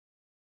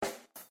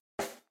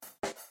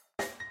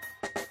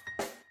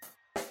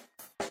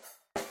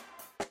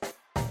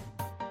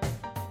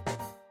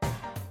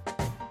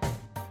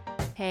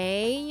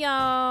Hey,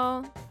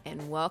 y'all,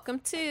 and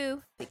welcome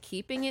to the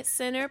Keeping It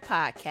Center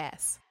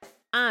podcast.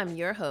 I'm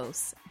your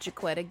host,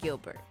 Jaquetta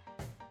Gilbert.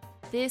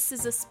 This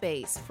is a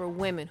space for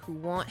women who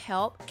want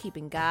help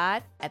keeping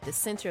God at the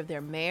center of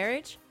their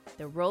marriage,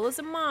 their role as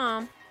a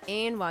mom,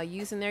 and while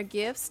using their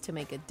gifts to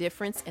make a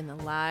difference in the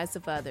lives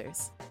of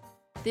others.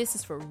 This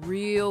is for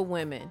real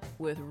women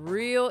with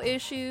real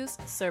issues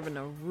serving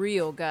a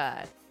real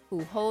God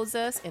who holds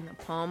us in the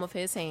palm of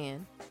his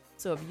hand.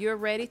 So if you're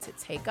ready to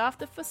take off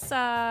the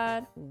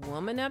facade,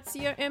 woman up to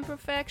your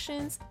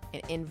imperfections,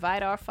 and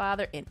invite our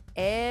Father in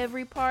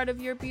every part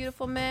of your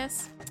beautiful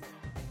mess,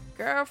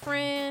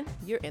 girlfriend,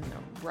 you're in the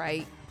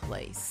right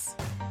place.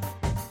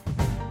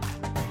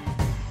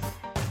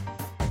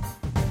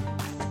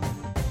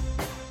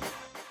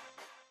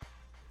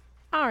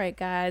 All right,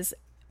 guys,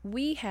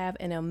 we have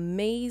an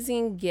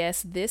amazing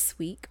guest this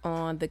week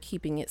on the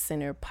Keeping It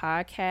Center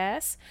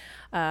podcast.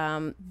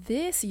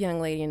 This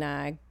young lady and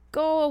I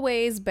go a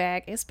ways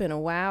back. It's been a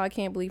while. I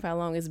can't believe how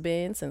long it's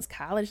been since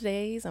college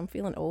days. I'm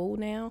feeling old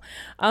now.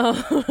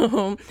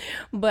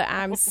 But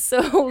I'm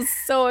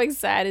so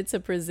excited to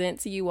present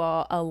to you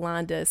all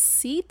Alonda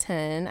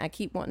Seaton. I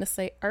keep wanting to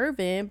say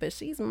Irvin, but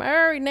she's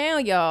married now,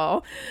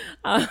 y'all.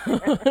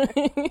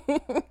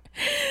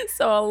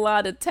 So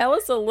Alonda, tell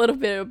us a little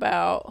bit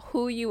about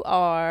who you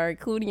are,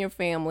 including your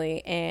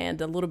family,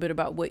 and a little bit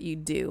about what you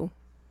do.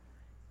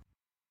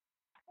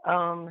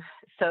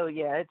 So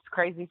yeah, it's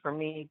crazy for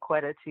me,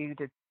 Quetta,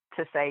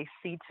 to say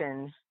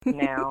Seaton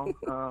now,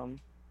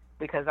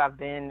 because I've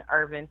been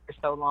Irvin for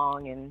so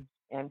long,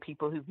 and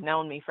people who've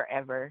known me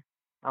forever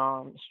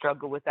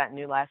struggle with that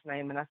new last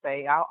name, and I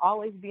say I'll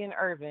always be an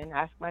Irvin.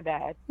 Ask my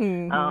dad.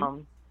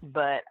 Mm-hmm.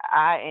 But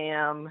I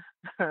am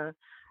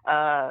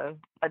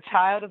a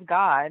child of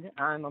God.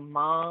 I'm a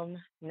mom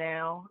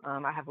now.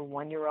 I have a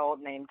 1-year-old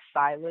named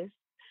Silas.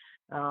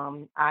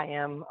 I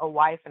am a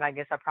wife, and I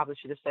guess I probably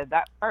should have said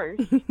that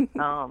first.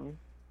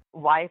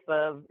 Wife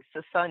of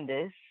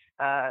Sesundis.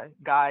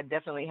 God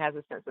definitely has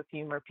a sense of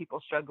humor. People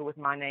struggle with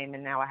my name,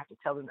 and now I have to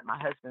tell them that my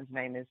husband's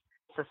name is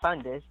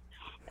Sesundis.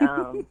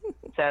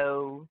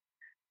 So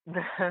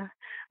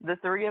the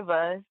three of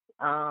us,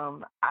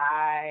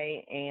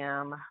 I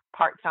am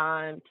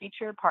part-time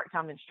teacher,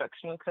 part-time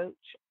instructional coach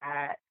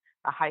at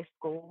a high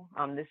school.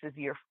 This is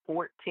year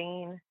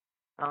 14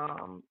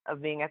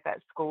 of being at that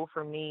school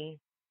for me,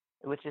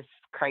 which is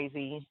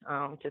crazy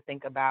to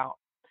think about.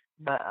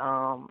 But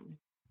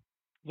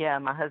yeah,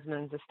 my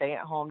husband's a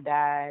stay-at-home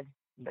dad,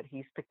 but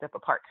he's picked up a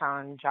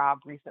part-time job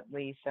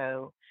recently.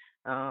 So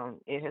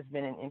it has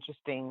been an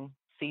interesting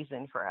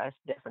season for us,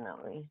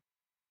 definitely.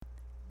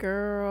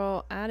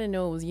 Girl, I didn't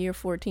know it was year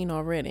 14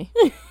 already.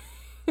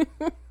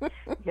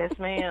 Yes,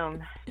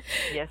 ma'am.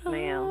 Yes,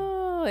 ma'am.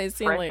 Oh, it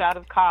seemed Fresh like, out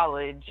of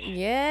college.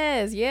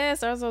 yes.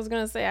 That's what I was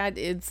going to say.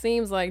 It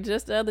seems like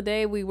just the other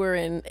day we were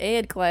in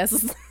ed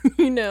classes,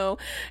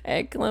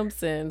 at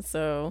Clemson.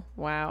 So,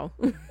 wow.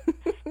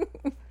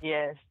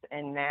 Yes.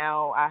 And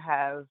now I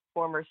have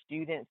former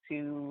students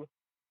who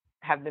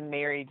have been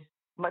married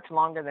much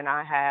longer than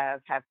I have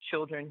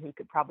children who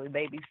could probably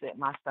babysit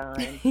my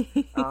son.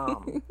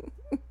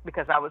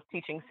 Because I was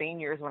teaching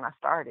seniors when I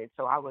started.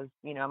 So I was,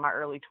 in my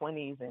early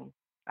 20s, and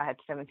I had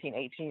 17,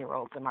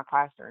 18-year-olds in my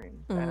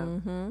classroom. So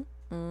Mm-hmm.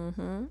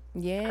 Mm-hmm.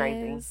 it's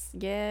crazy.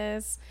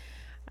 Yes.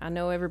 I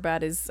know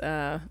everybody's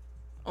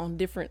on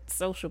different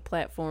social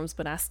platforms,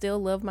 but I still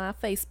love my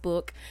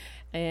Facebook.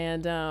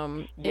 And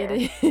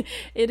Yes.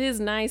 it is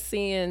nice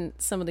seeing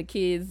some of the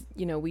kids,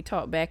 we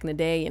talked back in the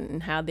day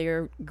and how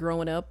they're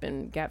growing up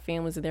and got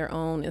families of their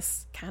own.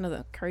 It's kind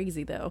of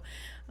crazy though.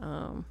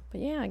 But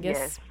yeah, I Yes.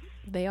 guess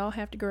they all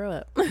have to grow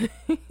up.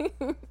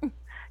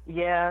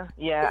 Yeah.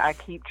 Yeah. I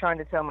keep trying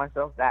to tell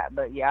myself that.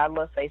 But yeah, I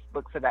love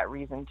Facebook for that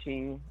reason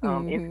too. If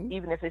Mm-hmm.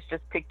 even if it's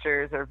just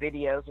pictures or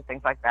videos or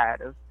things like that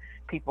of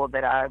people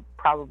that I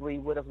probably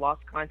would have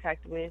lost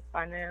contact with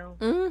by now,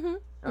 Mm-hmm.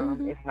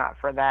 Mm-hmm. if not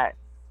for that.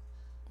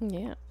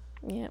 Yeah.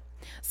 Yeah.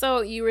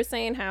 So you were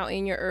saying how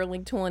in your early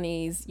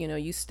 20s,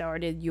 you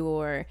started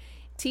your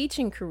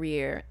teaching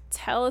career.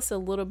 Tell us a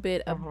little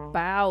bit Hmm.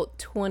 about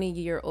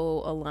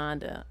 20-year-old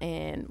Alonda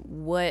and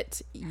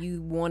what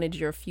you wanted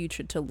your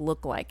future to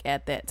look like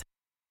at that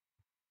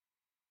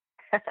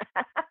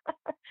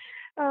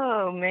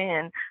Oh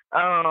man.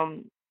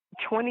 Um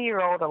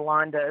 20-year-old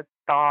Alonda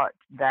thought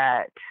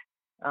that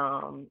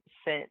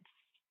since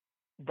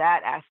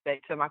that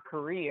aspect of my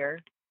career,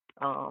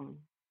 um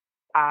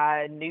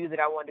I knew that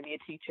I wanted to be a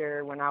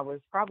teacher when I was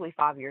probably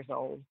 5 years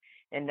old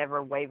and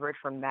never wavered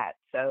from that.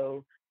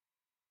 So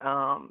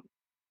um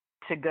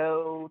to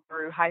go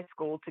through high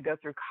school, to go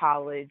through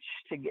college,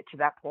 to get to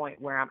that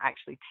point where I'm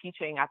actually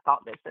teaching, I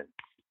thought that since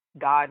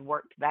God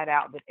worked that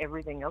out, that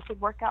everything else would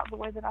work out the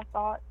way that I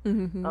thought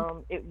time. Mm-hmm.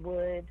 it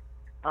would.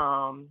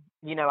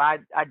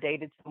 I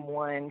dated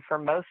someone for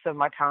most of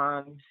my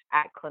time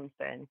at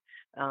Clemson,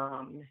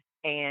 um,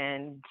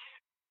 and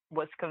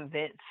was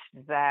convinced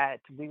that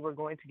we were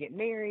going to get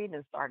married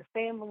and start a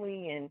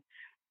family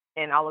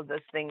and all of those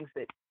things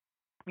that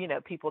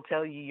people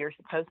tell you you're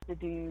supposed to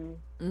do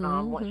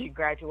once Mm-hmm. you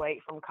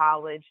graduate from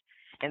college.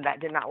 and that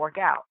did not work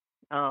out.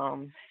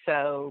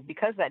 So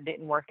because that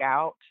didn't work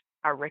out,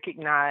 I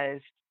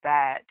recognized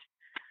that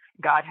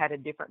God had a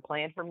different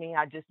plan for me.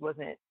 I just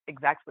wasn't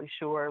exactly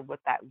sure what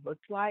that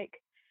looked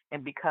like.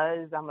 And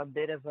because I'm a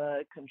bit of a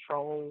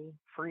control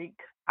freak,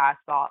 I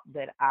thought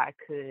that I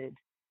could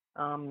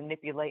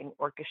manipulate and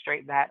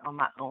orchestrate that on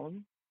my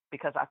own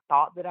because I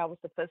thought that I was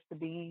supposed to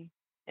be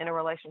in a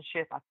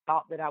relationship. I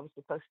thought that I was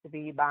supposed to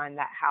be buying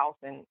that house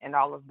and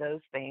all of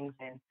those things.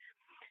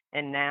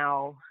 And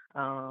now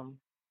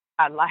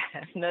I laugh.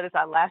 Notice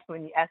I laughed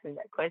when you asked me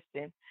that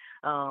question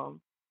um,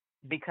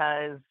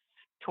 because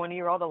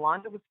 20-year-old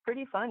Alonda was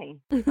pretty funny.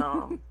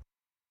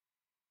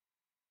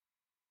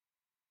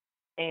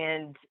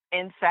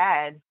 And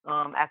sad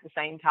at the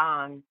same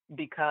time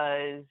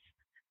because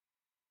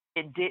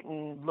it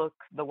didn't look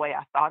the way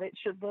I thought it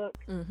should look.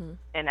 Mm-hmm.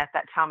 And at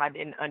that time, I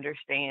didn't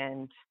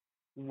understand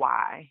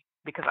why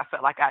because I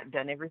felt like I'd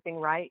done everything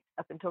right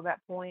up until that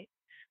point.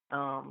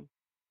 Um,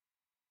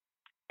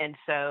 and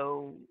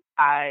so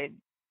I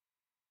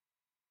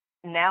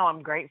now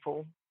I'm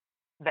grateful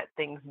that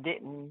things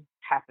didn't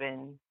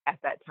happen at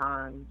that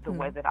time the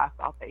way that I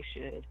thought they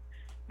should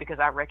because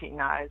I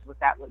recognize what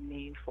that would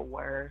mean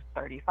for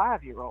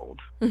 35-year-old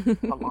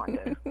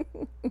Alonda.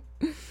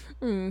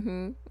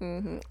 Mm-hmm.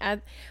 Mm-hmm.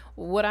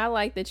 What I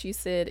like that you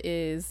said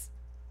is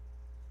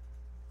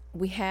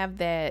we have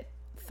that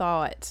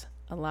thought,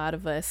 a lot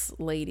of us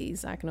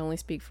ladies, I can only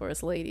speak for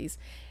us ladies,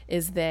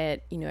 is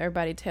that,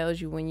 everybody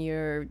tells you when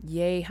you're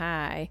yay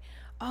high,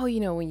 oh,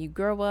 when you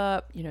grow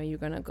up, you're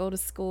going to go to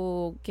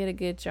school, get a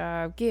good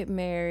job, get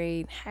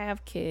married,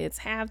 have kids,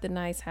 have the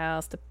nice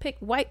house, the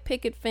white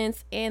picket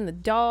fence and the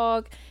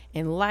dog,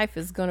 and life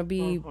is going to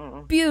be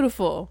Mhm.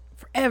 beautiful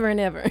forever and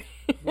ever.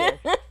 Yes.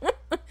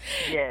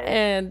 Yes.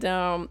 And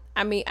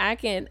I mean, I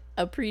can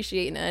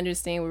appreciate and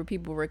understand where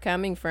people were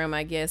coming from,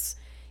 I guess,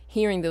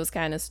 hearing those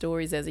kind of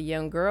stories as a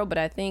young girl. But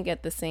I think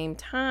at the same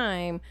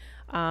time,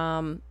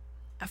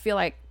 I feel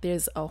like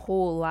there's a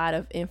whole lot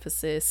of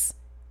emphasis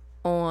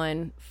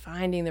on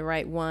finding the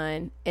right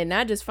one, and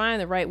not just finding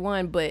the right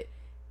one, but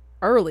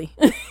early,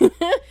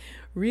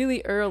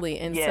 really early,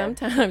 and Yes.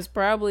 sometimes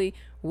probably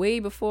way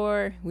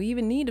before we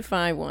even need to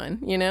find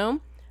one.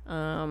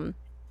 Um,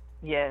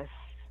 Yes.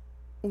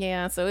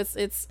 yeah, so it's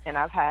And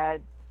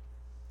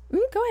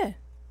go ahead.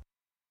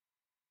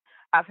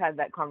 I've had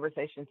that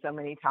conversation so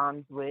many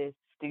times with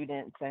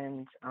students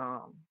and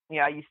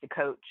I used to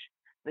coach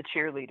the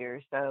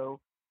cheerleaders. So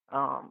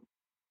um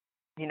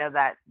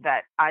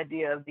that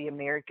idea of the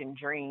American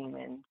dream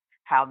and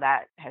how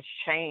that has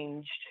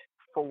changed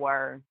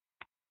for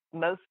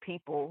most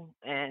people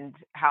and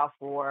how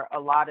for a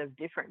lot of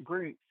different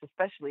groups,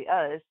 especially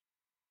us,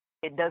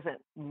 it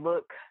doesn't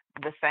look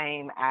the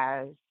same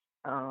as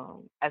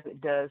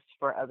it does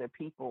for other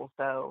people.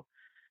 So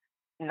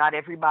not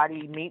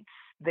everybody meets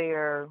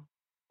their,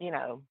 you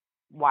know,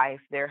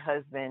 wife, their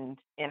husband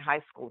in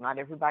high school. Not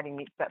everybody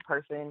meets that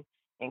person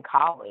in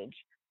college.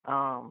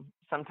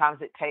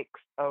 Sometimes it takes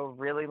a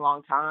really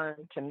long time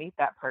to meet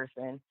that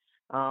person.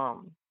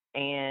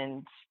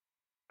 And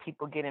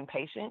people get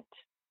impatient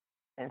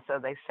and so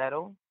they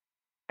settle.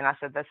 And I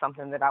said that's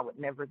something that I would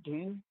never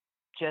do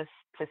just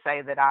to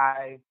say that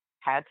I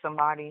had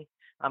somebody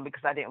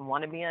because I didn't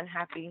want to be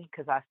unhappy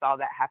because I saw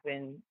that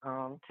happen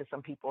to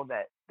some people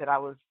that I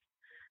was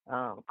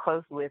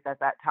close with at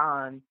that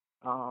time.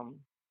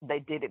 They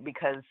did it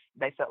because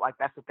they felt like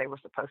that's what they were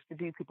supposed to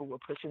do. People were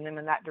pushing them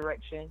in that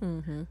direction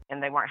Mm-hmm.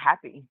 and they weren't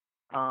happy.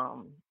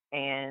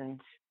 And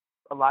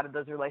a lot of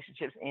those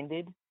relationships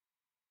ended.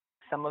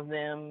 Some of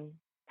them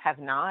have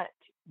not,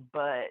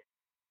 but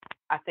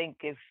I think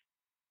if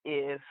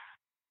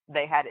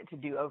they had it to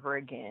do over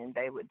again,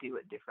 they would do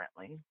it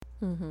differently.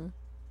 Mm-hmm.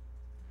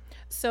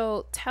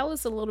 So tell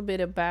us a little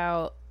bit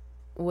about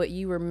what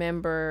you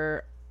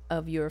remember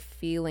of your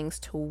feelings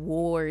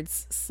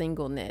towards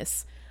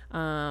singleness.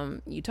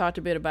 You talked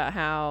a bit about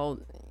how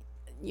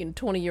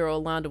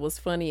 20-year-old Londa was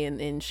funny,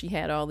 and she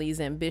had all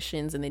these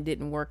ambitions and they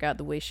didn't work out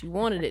the way she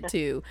wanted it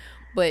to.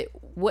 But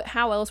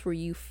how else were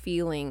you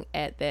feeling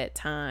at that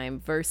time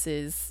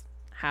versus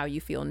how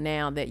you feel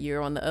now that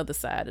you're on the other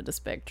side of the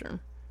spectrum?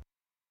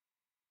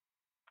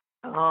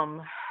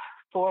 Um,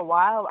 for a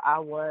while,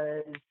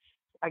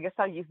 I guess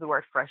I'll use the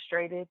word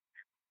frustrated,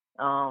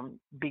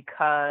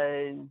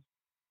 because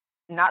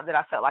not that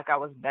I felt like I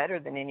was better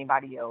than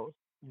anybody else,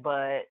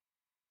 but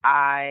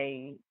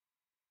I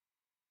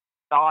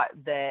thought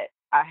that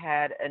I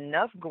had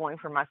enough going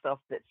for myself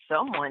that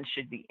someone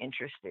should be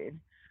interested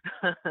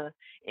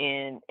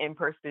in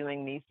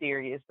pursuing me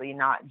seriously,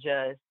 not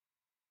just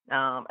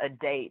a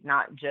date,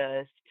 not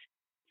just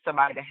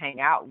somebody to hang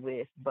out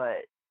with,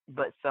 but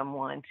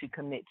someone to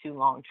commit to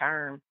long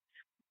term.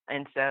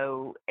 And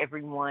so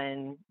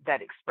everyone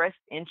that expressed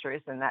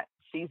interest in that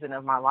season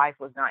of my life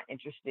was not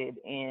interested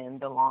in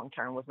the long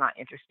term, was not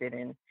interested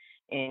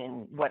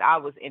in what I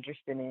was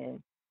interested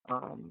in.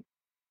 Um,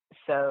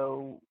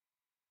 so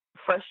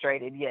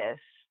frustrated, yes,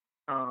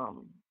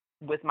 um,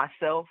 with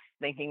myself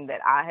thinking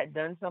that I had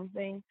done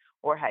something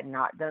or had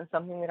not done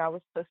something that I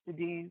was supposed to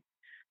do.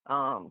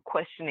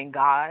 questioning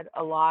God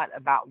a lot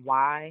about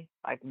why,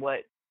 like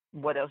what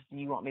else do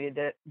you want me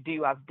to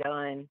do? I've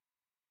done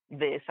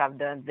this, I've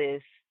done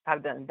this,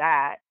 I've done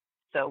that.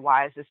 So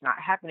why is this not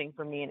happening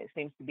for me? And it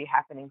seems to be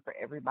happening for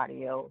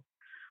everybody else.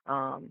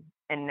 Um,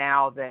 and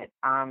now that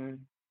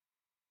I'm,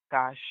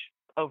 gosh,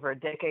 over a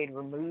decade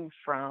removed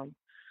from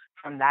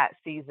that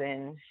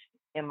season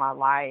in my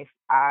life,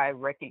 I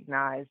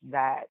recognize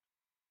that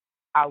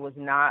I was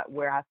not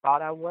where I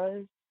thought I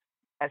was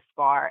as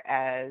far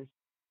as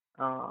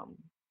um,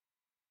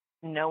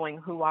 knowing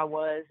who I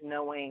was,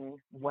 knowing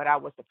what I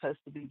was supposed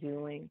to be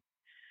doing,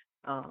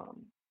 um,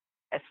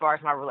 as far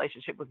as my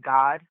relationship with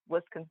God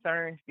was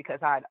concerned, because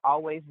I'd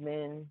always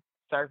been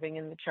serving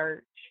in the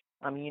church.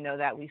 You know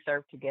that we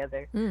served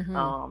together.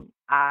 Mm-hmm.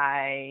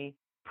 I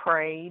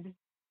prayed,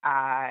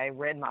 I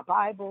read my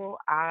Bible,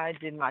 I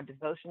did my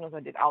devotionals, I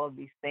did all of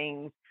these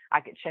things.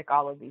 I could check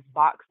all of these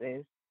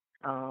boxes,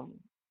 um,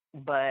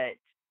 but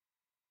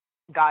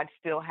God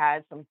still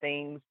had some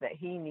things that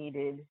He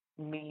needed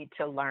me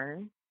to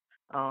learn,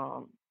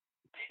 um,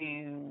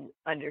 to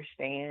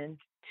understand,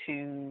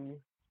 to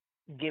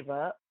give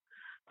up.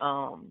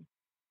 Um,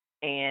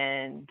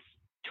 and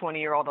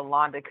 20-year-old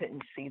Alonda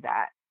couldn't see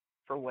that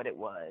for what it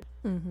was.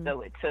 Mm-hmm.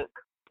 So it took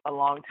a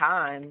long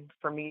time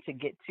for me to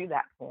get to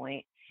that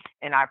point.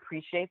 And I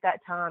appreciate that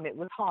time. It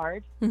was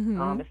hard,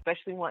 Mm-hmm.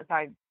 especially once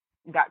I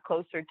got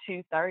closer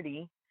to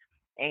 30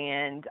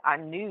 and I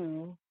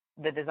knew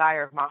the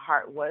desire of my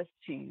heart was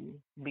to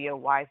be a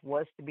wife,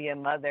 was to be a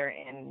mother.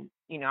 And,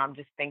 I'm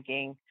just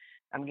thinking,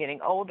 I'm getting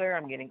older,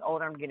 I'm getting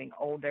older, I'm getting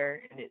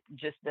older, and it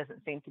just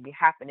doesn't seem to be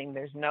happening.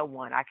 There's no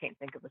one. I can't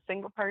think of a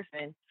single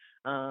person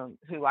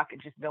who I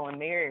could just go and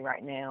marry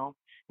right now,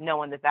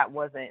 knowing that that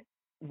wasn't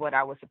what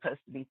I was supposed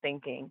to be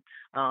thinking.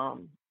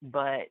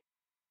 But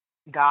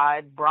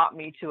God brought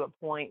me to a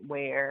point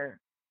where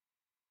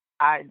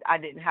I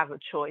didn't have a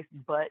choice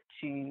but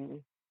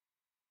to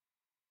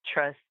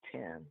trust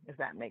Him, if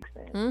that makes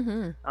sense.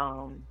 Mm-hmm.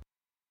 Um,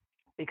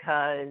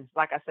 because,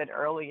 like I said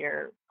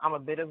earlier, I'm a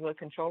bit of a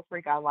control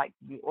freak. I like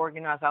to be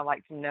organized. I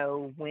like to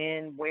know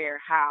when, where,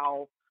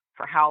 how,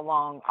 for how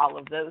long, all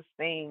of those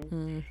things.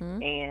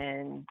 Mm-hmm.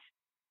 And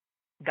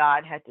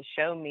God had to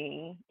show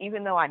me,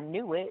 even though I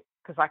knew it,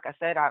 because, like I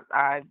said,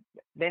 I've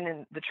been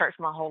in the church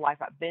my whole life.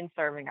 I've been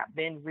serving, I've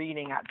been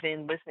reading, I've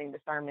been listening to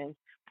sermons.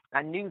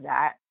 I knew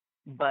that,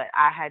 but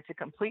I had to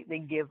completely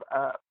give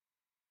up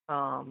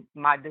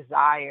my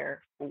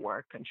desire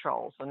for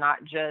control. So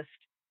not just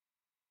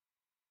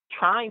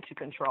trying to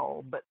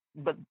control, but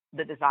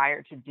the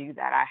desire to do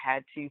that. I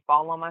had to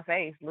fall on my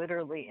face,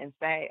 literally, and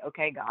say,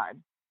 "Okay,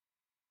 God,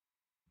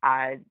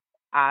 I,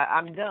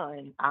 I'm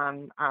done.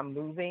 I'm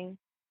moving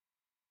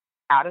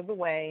out of the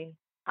way.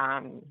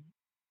 I'm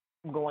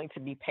going to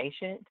be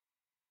patient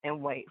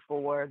and wait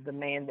for the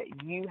man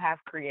that you have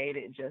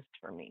created just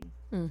for me."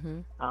 Mm-hmm.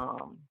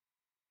 Um,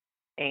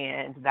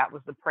 and that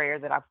was the prayer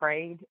that I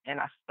prayed, and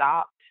I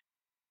stopped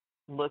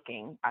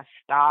looking. I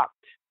stopped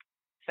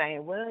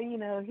saying, "Well,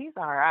 he's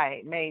all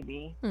right,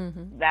 maybe."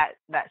 Mm-hmm. That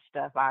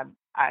stuff,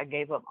 I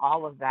gave up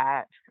all of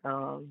that,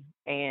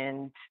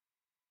 and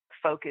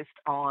focused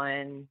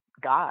on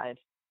God,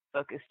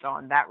 focused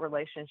on that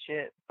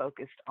relationship,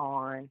 focused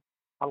on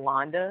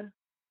Alonda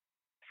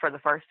for the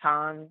first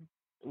time,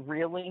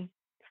 really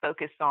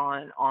focused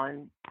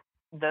on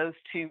those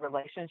two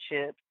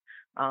relationships,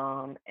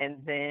 and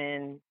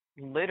then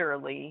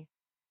literally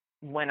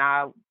when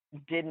I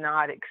did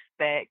not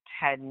expect,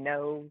 had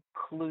no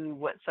clue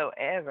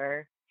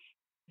whatsoever,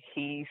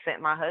 he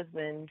sent my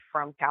husband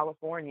from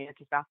California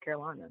to South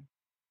Carolina.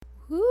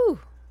 Whew.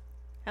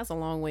 That's a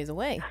long ways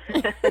away.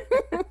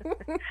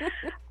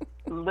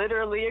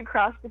 Literally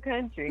across the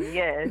country,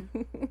 yes.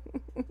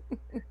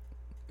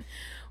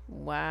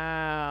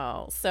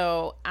 Wow.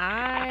 So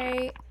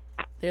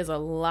there's a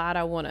lot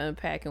I want to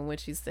unpack in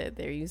what you said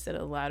there. You said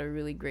a lot of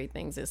really great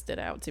things that stood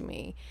out to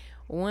me.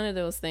 One of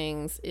those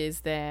things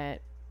is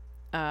that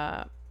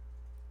uh,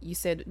 you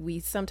said we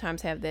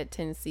sometimes have that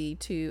tendency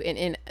to,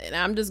 and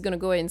I'm just going to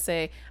go ahead and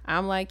say,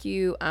 I'm like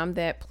you. I'm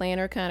that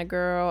planner kind of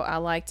girl. I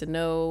like to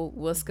know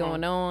what's Hmm.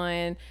 going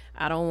on.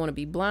 I don't want to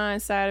be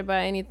blindsided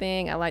by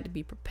anything. I like to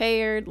be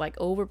prepared, like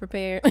over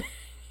prepared.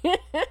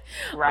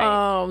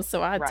 Right,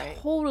 So I right.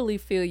 totally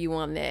feel you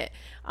on that.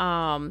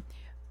 Um,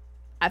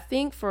 I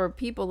think for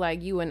people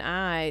like you and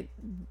I,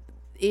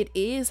 it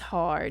is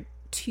hard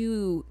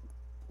to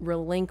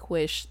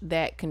relinquish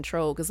that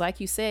control because like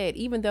you said,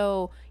 even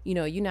though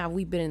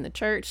we've been in the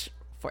church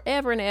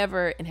forever and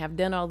ever and have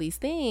done all these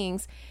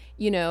things,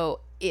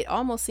 it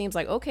almost seems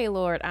like, okay,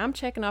 Lord, I'm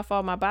checking off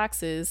all my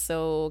boxes,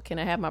 so can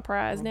I have my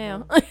prize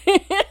now? Hmm.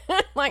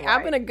 Like,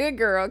 I've been Right. a good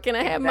girl, can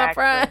I have my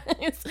prize?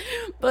 Exactly.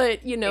 But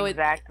it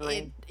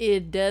Exactly.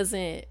 it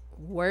doesn't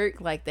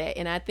work like that,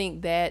 and I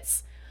think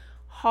that's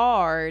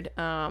hard,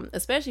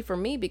 especially for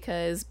me,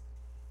 because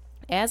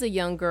as a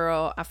young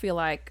girl, I feel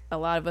like a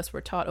lot of us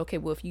were taught, okay,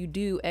 well, if you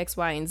do X,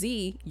 Y, and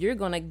Z, you're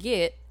going to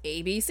get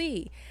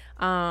ABC.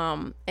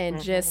 And Hmm.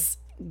 just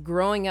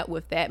growing up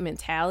with that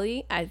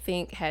mentality, I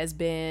think, has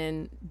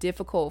been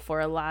difficult for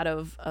a lot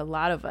of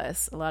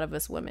us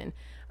women.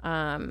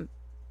 Um,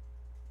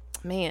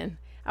 Man,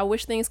 I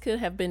wish things could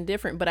have been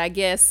different, but I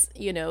guess,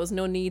 there's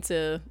no need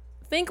to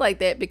think like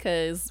that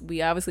because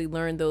we obviously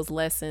learned those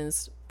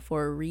lessons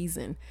for a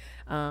reason.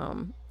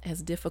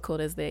 As difficult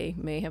as they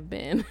may have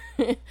been,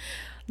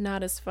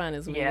 not as fun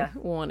as we Yeah.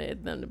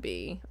 wanted them to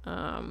be.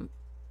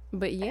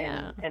 But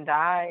yeah. And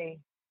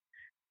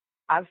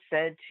I've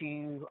said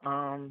to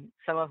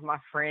some of my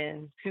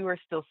friends who are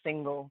still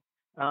single,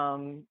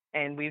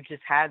 and we've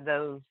just had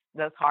those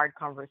hard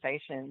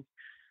conversations.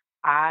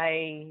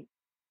 I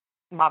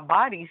My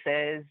body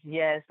says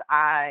yes.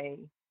 I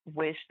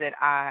wish that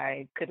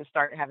I could have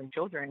started having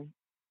children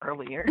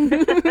earlier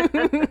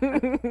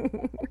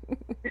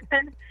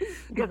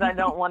because I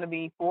don't want to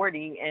be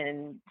 40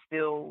 and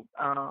still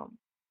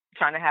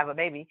trying to have a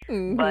baby. But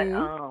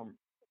Mm-hmm.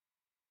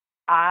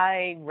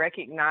 I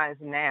recognize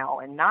now,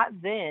 and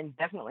not then,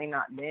 definitely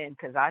not then,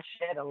 because I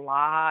shed a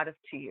lot of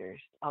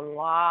tears, a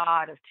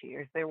lot of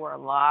tears. There were a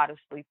lot of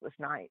sleepless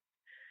nights.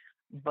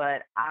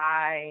 But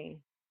I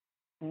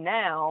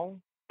now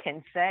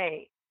can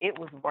say it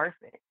was worth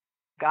it.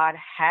 God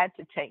had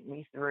to take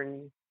me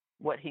through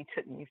what he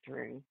took me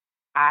through.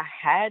 I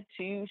had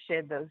to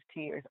shed those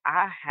tears.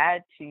 I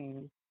had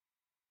to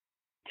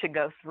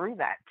go through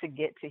that to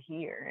get to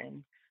here.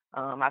 And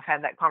I've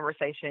had that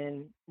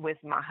conversation with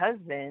my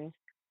husband.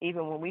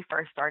 Even when we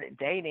first started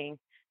dating,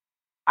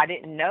 I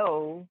didn't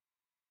know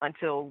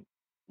until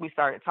we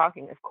started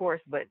talking, of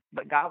course, but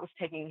God was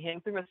taking him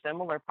through a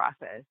similar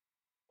process.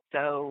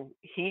 So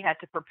he had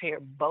to prepare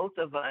both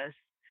of us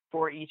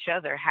for each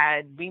other.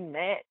 Had we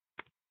met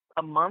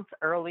a month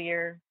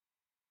earlier,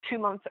 2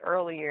 months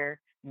earlier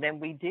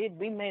than we did,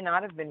 we may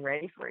not have been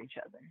ready for each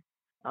other.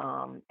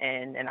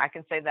 And I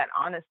can say that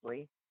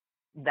honestly,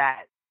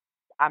 that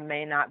I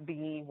may not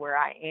be where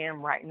I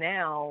am right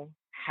now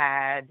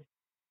had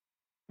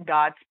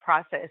God's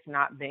process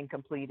not been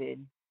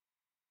completed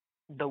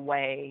the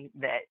way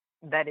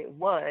that it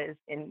was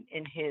in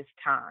His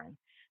time.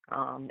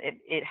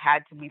 It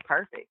had to be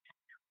perfect.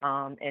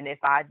 And if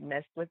I'd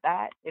messed with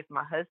that, if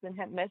my husband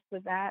had messed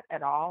with that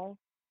at all,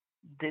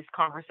 this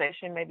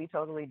conversation may be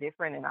totally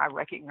different, and I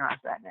recognize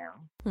that now.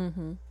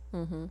 Mm-hmm.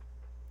 Mm-hmm.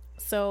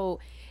 So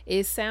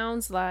it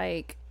sounds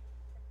like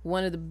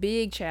one of the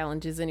big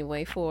challenges,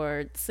 anyway,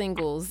 for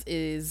singles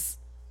is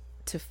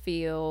to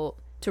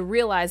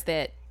realize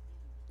that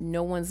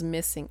no one's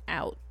missing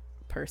out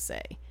per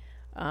se,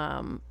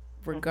 um,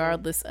 Mhm.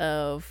 regardless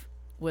of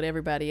what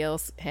everybody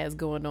else has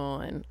going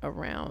on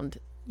around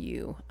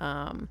you.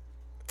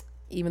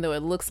 Even though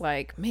it looks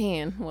like,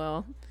 man,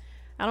 well,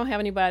 I don't have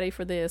anybody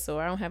for this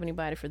or I don't have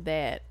anybody for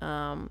that.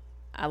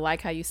 I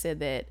like how you said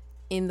that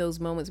in those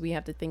moments we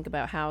have to think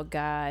about how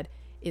God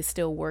is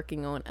still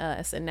working on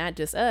us, and not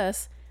just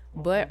us,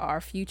 but Mhm. our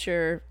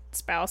future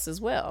spouse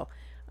as well.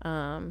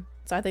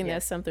 So I think Yes.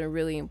 that's something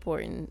really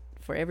important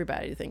for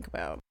everybody to think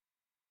about.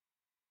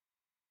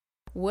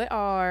 What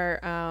are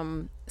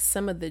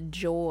some of the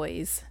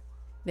joys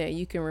that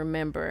you can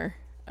remember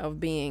of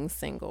being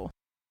single?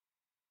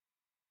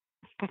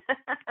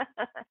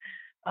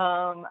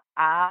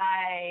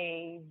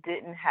 I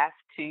didn't have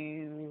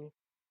to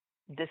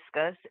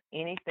discuss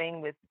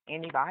anything with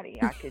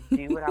anybody. I could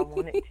do what I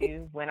wanted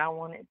to when I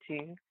wanted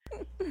to.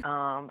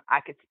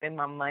 I could spend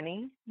my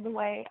money the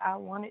way I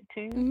wanted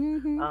to.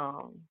 Mm-hmm.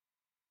 Um,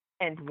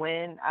 and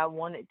when I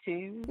wanted to.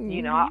 I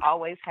Mm-hmm.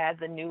 always had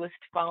the newest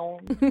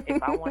phone.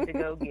 If I wanted to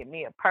go get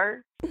me a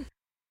purse,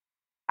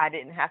 I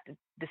didn't have to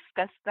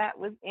discuss that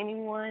with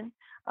anyone.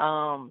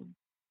 Um,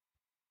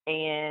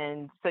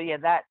 and so yeah,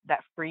 that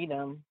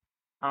freedom.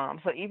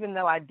 So even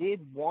though I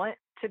did want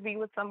to be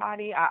with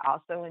somebody, I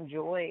also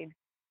enjoyed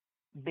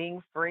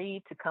being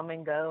free to come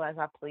and go as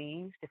I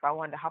pleased. If I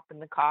wanted to hop in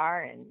the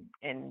car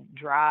and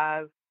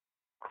drive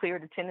clear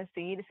to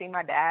Tennessee to see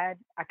my dad,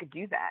 I could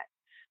do that.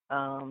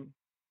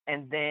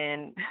 And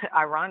then,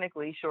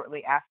 ironically,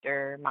 shortly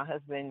after my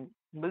husband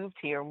moved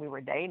here and we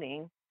were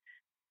dating,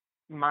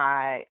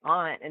 my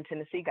aunt in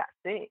Tennessee got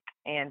sick,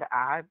 and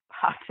I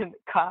hopped in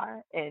the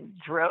car and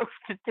drove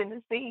to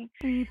Tennessee.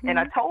 And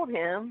I Mm-hmm. told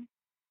him,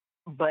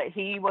 but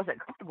he wasn't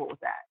comfortable with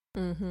that.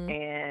 Mm-hmm.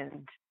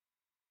 And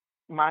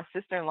my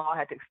sister in law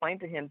had to explain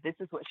to him, this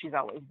is what she's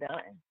always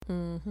done.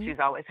 Mm-hmm. She's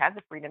always had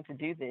the freedom to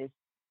do this.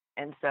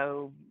 And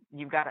so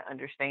you've got to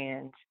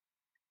understand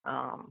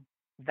um,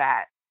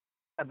 that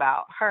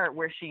about her,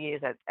 where she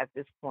is at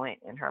this point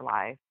in her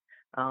life.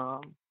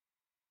 Um,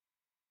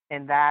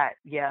 and that,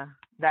 yeah,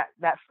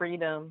 that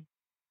freedom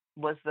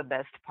was the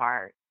best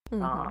part.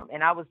 Mm-hmm.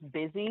 And I was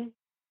busy,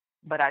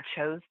 but I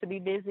chose to be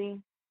busy.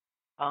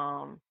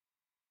 Um,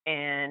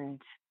 and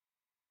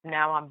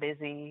now I'm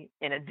busy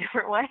in a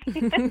different way.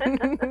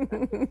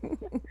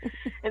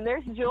 And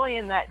there's joy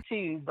in that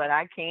too, but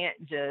I can't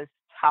just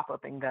hop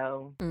up and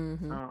go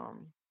Mm-hmm.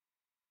 um,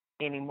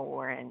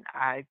 anymore. And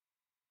I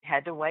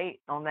had to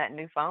wait on that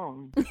new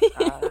phone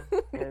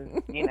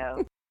because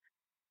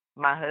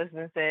My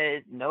husband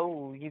said,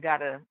 "No, you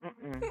gotta,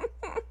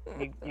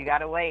 you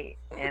gotta wait,"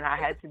 and I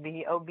had to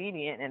be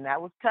obedient, and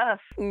that was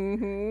tough.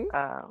 Mm-hmm.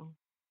 Um,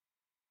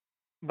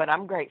 but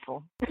I'm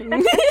grateful.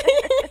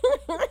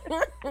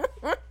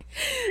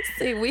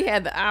 See, we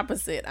had the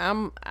opposite.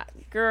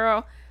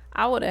 Girl,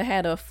 I would have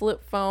had a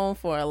flip phone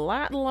for a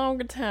lot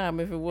longer time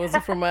if it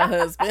wasn't for my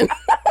husband.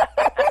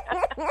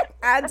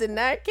 I did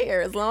not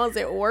care. As long as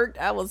it worked,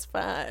 I was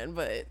fine.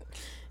 But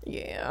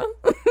yeah,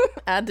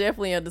 I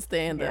definitely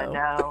understand Yeah,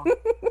 though. no,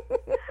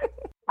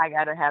 I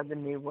gotta have the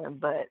new one.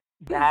 But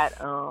that,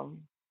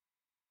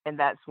 and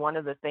that's one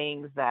of the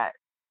things that,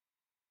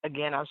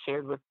 again, I've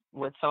shared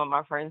with some of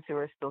my friends who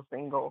are still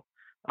single.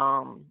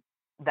 Um,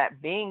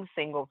 that being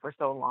single for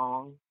so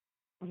long,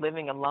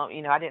 living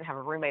alone, I didn't have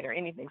a roommate or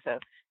anything, so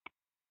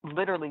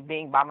literally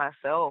being by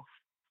myself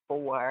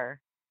for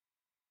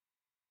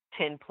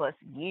 10 plus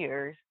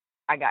years,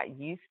 I got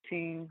used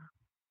to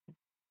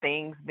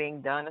things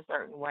being done a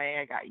certain way.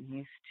 I got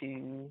used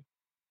to,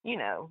 you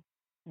know,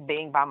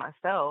 being by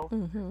myself.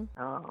 Mm-hmm.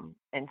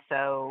 And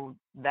so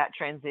that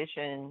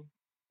transition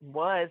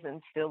was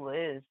and still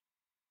is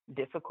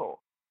difficult.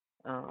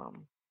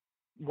 Um,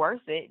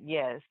 Worth it,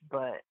 yes,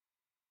 but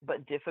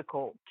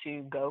difficult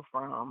to go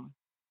from,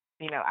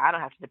 I don't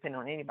have to depend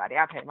on anybody.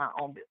 I pay my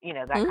own,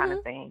 that kind Mm-hmm.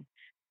 of thing,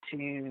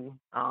 to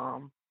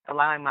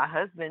allowing my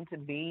husband to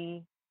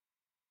be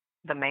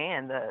the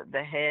man,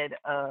 the head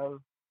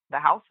of the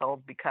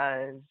household.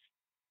 Because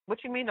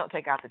what you mean don't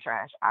take out the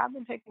trash? I've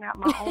been taking out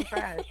my own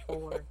trash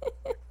for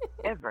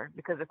ever,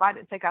 because if I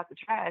didn't take out the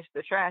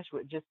trash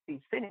would just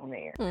be sitting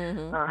there.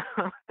 Mm-hmm.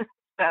 Uh,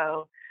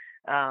 so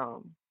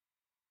um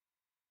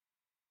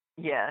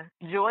yeah,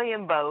 joy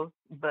in both,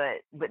 but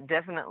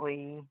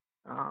definitely,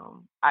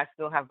 I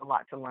still have a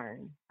lot to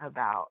learn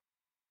about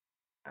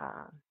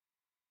uh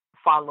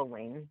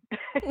following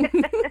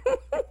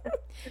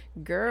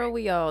Girl,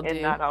 we all and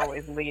do. not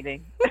always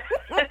leading.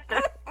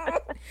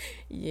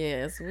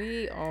 Yes,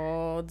 we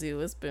all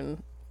do. It's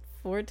been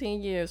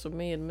 14 years for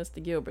me and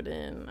Mr. Gilbert,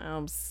 and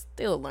I'm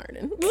still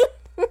learning.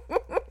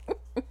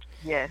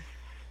 Yes.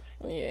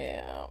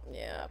 Yeah,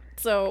 yeah.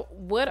 So,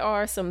 what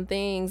are some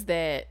things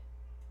that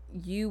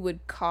you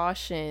would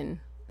caution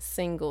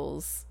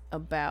singles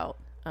about?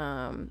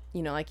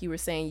 Like you were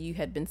saying, you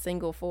had been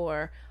single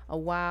for a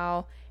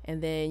while,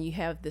 and then you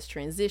have this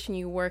transition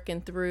you're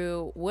working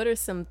through. What are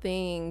some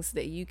things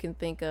that you can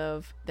think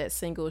of that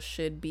singles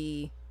should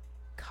be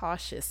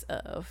cautious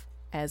of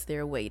as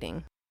they're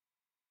waiting?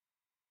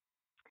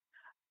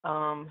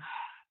 Um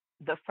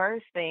the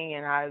first thing,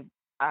 and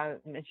I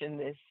mentioned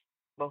this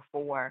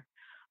before,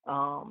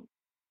 um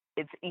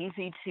it's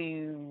easy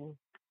to,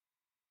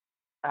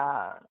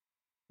 uh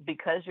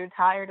because you're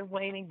tired of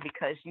waiting,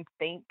 because you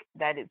think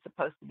that it's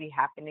supposed to be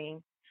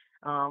happening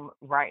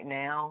right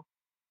now,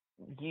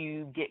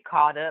 you get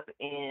caught up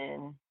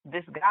in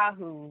this guy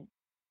who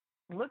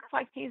looks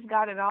like he's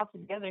got it all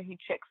together. He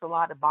checks a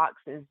lot of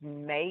boxes.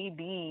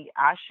 Maybe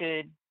I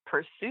should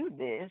pursue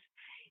this,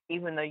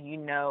 even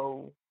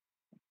though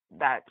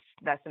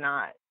that's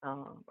not,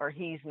 or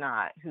he's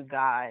not who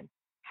God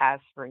has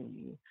for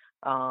you.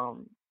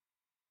 Um,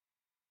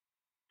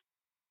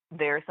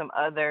 there are some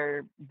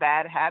other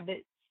bad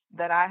habits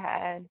that I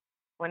had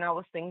when I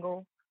was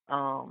single,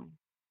 um,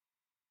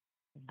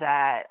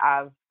 that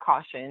I've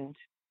cautioned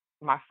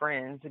my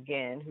friends,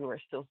 again, who are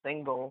still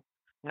single,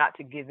 not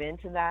to give in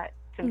to that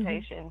Mm-hmm.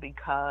 temptation,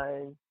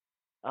 because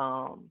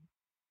um,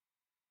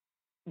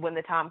 when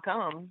the time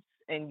comes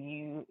and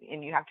you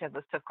have to have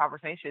those tough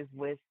conversations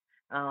with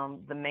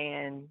the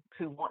man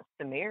who wants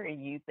to marry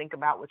you, think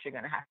about what you're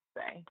going to have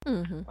to say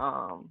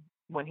Mm-hmm.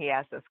 when he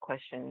asks those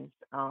questions.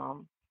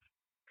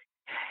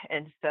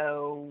 And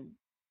so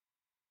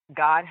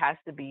God has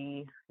to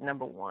be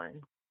number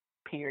one,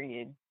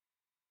 period.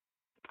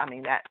 I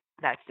mean,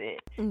 that's it.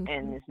 Mm-hmm.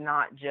 And it's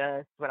not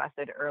just what I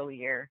said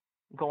earlier,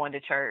 going to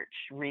church,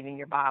 reading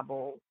your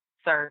Bible,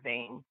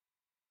 serving,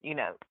 you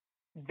know,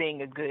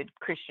 being a good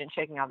Christian,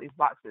 checking out these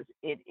boxes.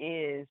 It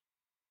is,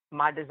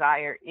 my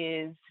desire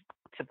is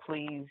to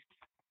please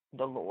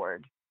the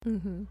Lord.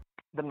 Mm-hmm.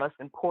 The most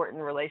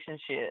important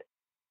relationship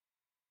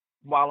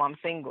while I'm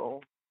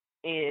single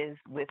is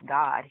with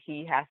God.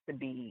 He has to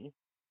be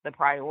the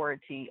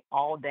priority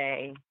all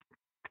day,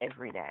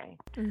 every day.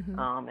 Mm-hmm.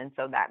 And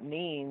so that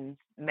means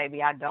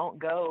maybe I don't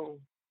go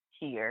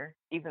here,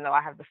 even though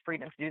I have the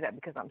freedom to do that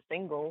because I'm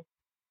single.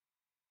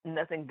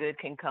 Nothing good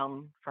can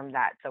come from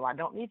that. So I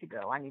don't need to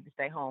go. I need to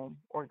stay home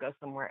or go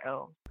somewhere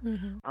else.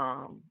 Mm-hmm.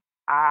 Um,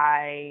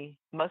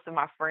 most of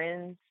my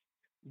friends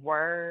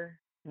were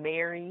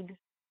married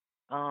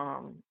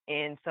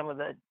in some of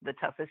the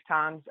toughest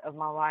times of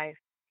my life.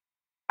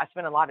 I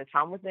spent a lot of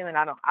time with them, and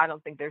I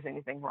don't think there's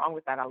anything wrong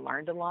with that. I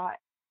learned a lot.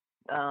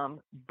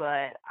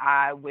 But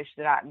I wish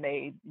that I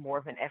made more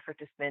of an effort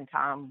to spend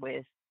time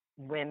with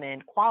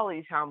women,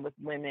 quality time with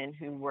women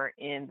who were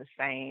in the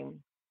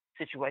same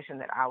situation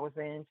that I was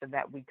in, so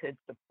that we could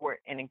support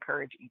and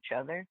encourage each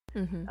other,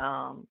 Mm-hmm.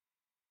 um,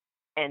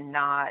 and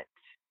not,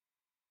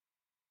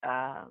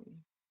 um,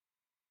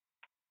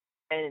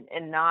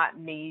 and not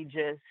me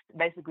just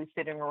basically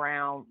sitting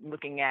around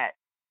looking at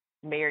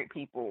married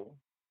people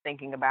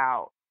thinking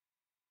about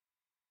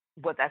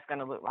what that's going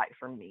to look like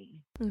for me.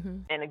 Mm-hmm.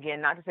 And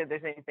again, not to say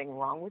there's anything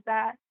wrong with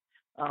that,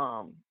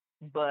 um,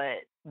 but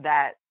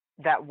that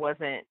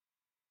wasn't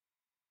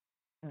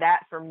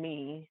that for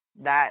me.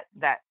 That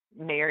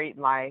married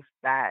life,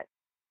 that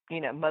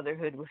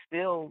motherhood was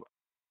still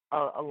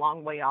a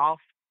long way off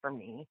for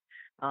me.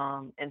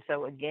 And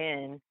so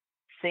again,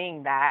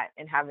 seeing that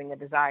and having a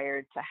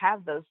desire to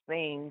have those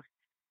things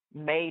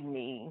made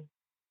me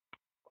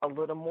a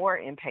little more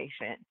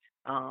impatient,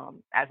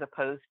 as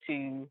opposed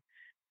to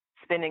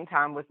spending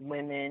time with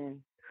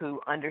women who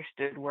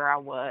understood where I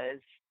was,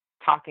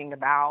 talking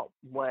about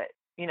what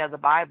the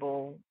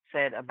Bible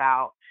said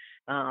about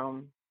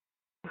um,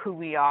 who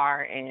we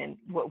are and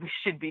what we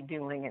should be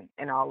doing,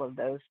 and all of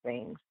those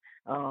things.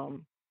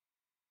 Um,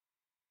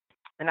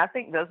 and I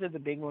think those are the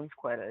big ones,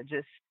 Quetta.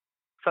 Just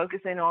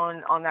focusing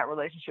on that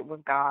relationship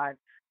with God,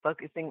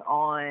 focusing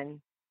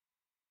on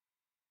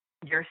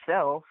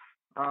yourself,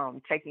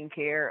 taking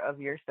care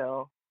of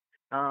yourself,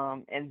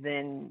 and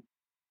then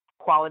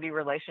quality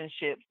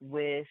relationships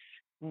with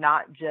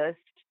not just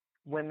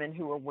women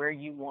who are where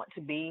you want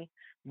to be,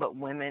 but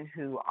women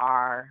who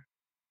are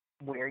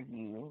where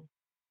you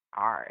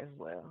are as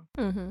well.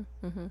 Mm-hmm.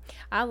 Mm-hmm.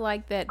 I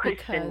like that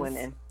Christian because,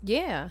 women.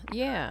 yeah,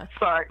 yeah.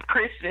 Sorry,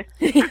 Christian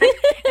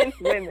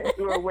women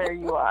who are where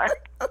you are.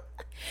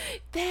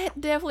 That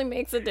definitely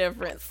makes a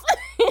difference.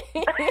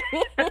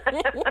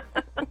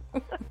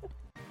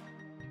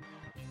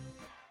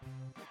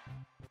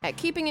 At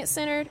Keeping It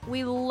Centered,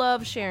 we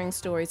love sharing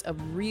stories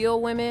of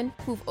real women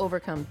who've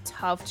overcome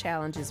tough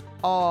challenges,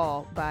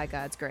 all by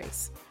God's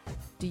grace.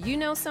 Do you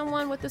know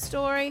someone with a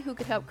story who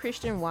could help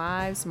Christian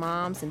wives,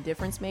 moms, and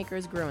difference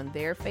makers grow in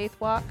their faith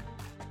walk?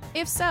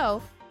 If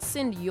so,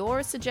 send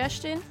your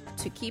suggestion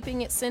to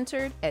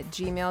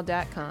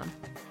keepingitcentered@gmail.com.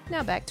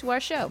 Now back to our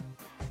show.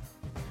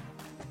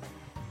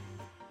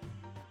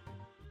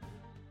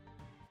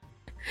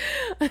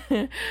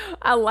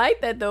 I like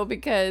that though,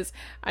 because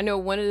I know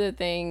one of the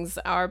things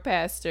our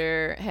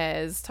pastor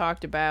has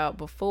talked about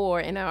before,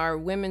 and our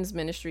women's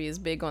ministry is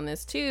big on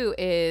this too,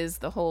 is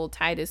the whole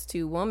Titus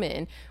 2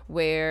 woman,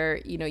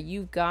 where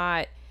you've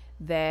got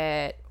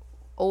that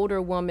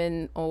older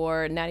woman,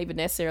 or not even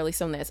necessarily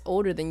someone that's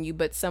older than you,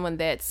 but someone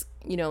that's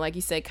like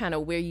you said, kind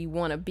of where you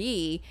want to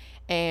be,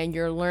 and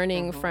you're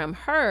learning Mm-hmm. from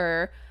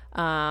her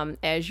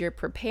as you're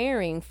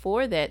preparing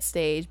for that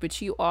stage.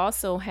 But you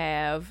also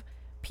have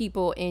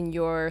people in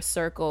your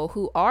circle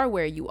who are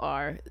where you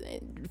are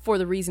for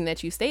the reason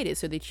that you stated,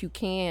 so that you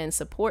can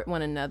support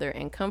one another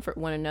and comfort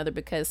one another,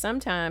 because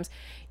sometimes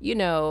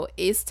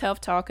it's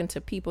tough talking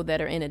to people that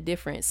are in a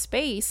different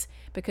space,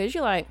 because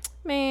you're like,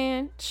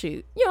 man,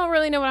 shoot, you don't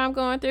really know what I'm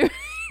going through.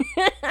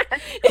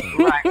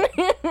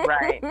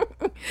 Right.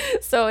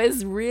 So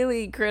it's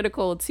really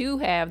critical to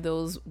have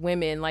those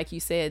women, like you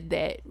said,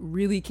 that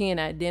really can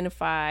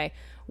identify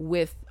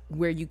with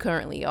where you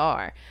currently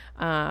are.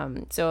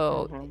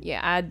 So Mm-hmm.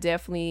 yeah, I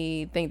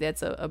definitely think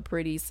that's a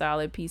pretty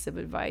solid piece of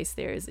advice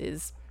there,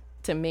 is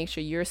to make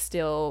sure you're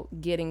still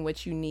getting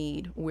what you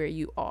need where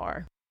you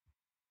are.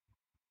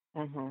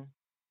 Mm-hmm.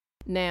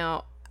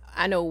 Now,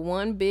 I know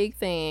one big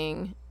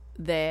thing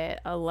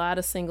that a lot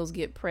of singles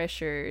get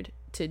pressured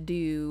to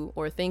do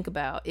or think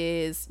about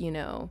is,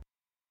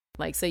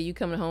 like say you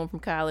coming home from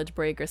college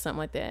break or something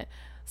like that.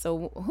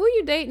 So who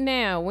you dating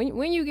now?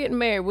 When you getting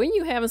married? When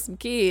you having some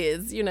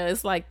kids?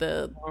 It's like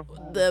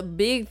Mm-hmm. the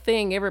big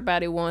thing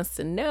everybody wants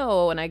to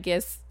know. And I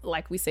guess,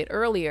 like we said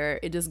earlier,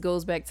 it just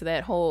goes back to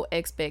that whole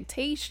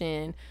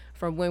expectation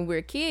from when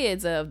we're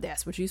kids of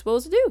that's what you're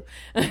supposed to do.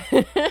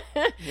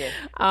 Yes.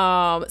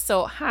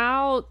 So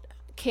how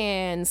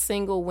can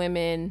single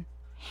women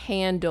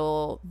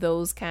handle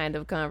those kind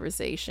of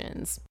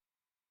conversations?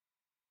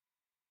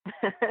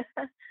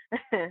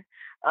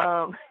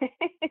 um,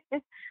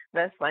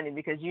 that's funny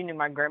because you knew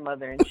my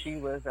grandmother, and she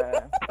was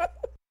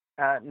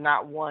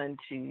not one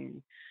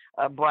to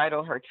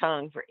bridle her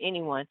tongue for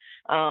anyone.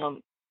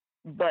 Um,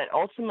 but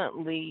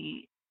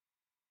ultimately,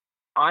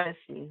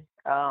 honestly,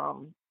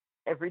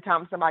 every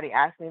time somebody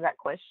asked me that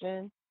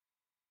question,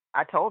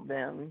 I told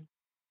them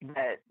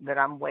that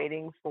I'm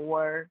waiting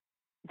for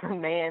the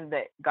man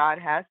that God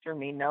has for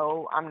me.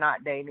 No, I'm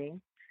not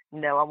dating.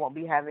 No, I won't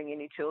be having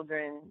any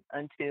children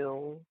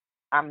until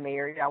I'm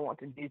married. I want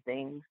to do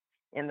things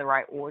in the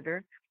right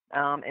order.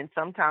 And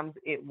sometimes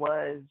it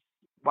was,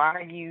 why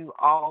are you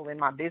all in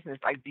my business?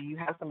 Like, do you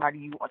have somebody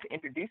you want to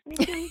introduce me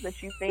to that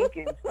you think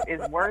is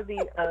worthy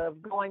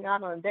of going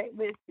out on a date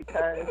with?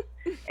 Because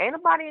ain't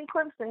nobody in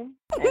Clemson,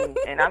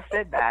 and I've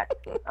said that.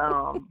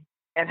 Um,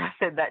 and I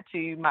said that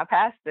to my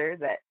pastor,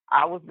 that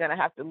I was going to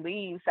have to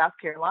leave South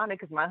Carolina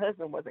because my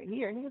husband wasn't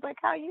here. And he was like,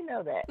 "How you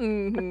know that?" I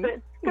Mm-hmm.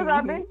 said, "Because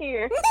I've Mm-hmm. been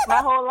here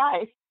my whole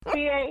life.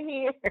 He ain't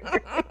here."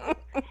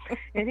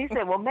 And he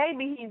said, "Well,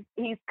 maybe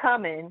he's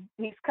coming.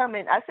 He's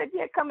coming." I said,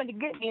 "Yeah, coming to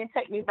get me and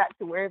take me back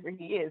to wherever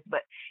he is."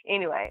 But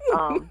anyway,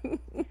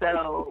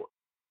 so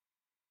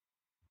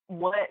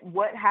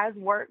what has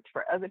worked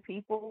for other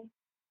people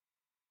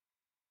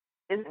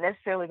isn't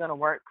necessarily going to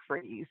work for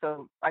you.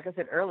 So, like I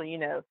said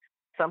earlier,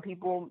 some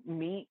people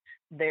meet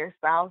their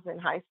spouse in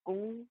high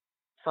school,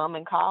 some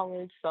in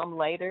college, some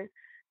later.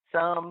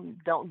 Some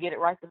don't get it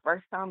right the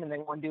first time and they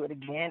want to do it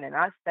again. And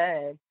I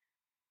said,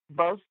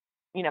 both,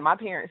 my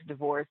parents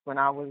divorced when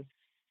I was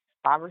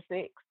 5 or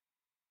 6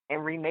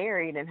 and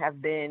remarried and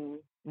have been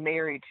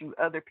married to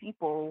other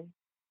people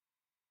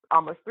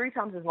almost 3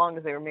 times as long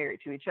as they were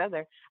married to each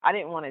other. I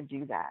didn't want to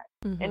do that.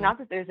 And Mm-hmm. not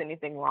that there's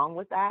anything wrong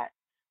with that,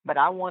 but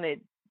I wanted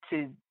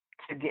to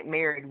get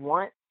married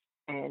once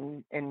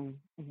and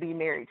be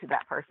married to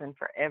that person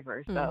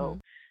forever. Mm-hmm. So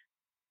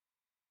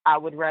I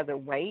would rather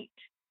wait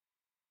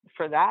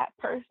for that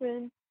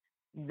person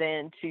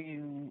than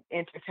to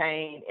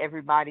entertain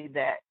everybody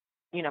that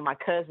my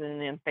cousin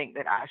and them think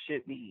that I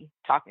should be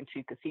talking to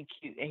because he's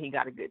cute and he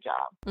got a good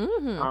job.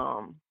 Mm-hmm.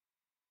 Um,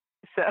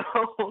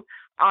 so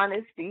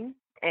honesty,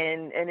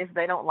 and if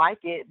they don't like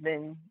it,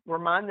 then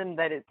remind them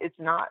that it's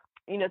not.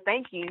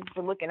 Thank you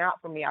for looking out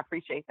for me. I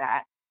appreciate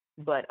that,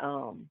 but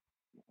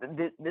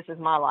this is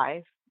my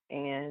life,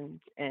 and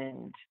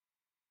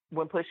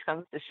when push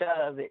comes to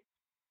shove,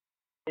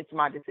 it's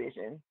my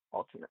decision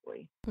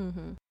ultimately.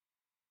 Mm-hmm.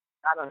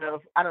 I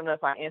don't know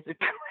if I answered.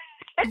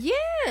 I don't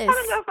Yes.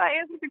 know if I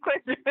answered the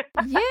question.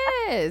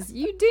 Yes,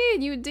 you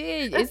did. You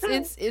did.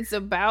 It's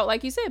about,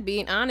 like you said,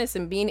 being honest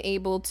and being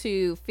able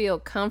to feel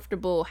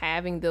comfortable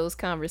having those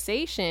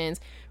conversations,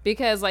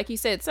 because like you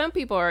said, some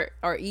people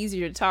are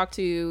easier to talk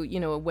to,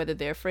 whether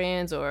they're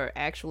friends or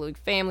actually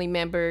family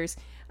members.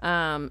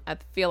 I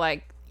feel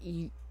like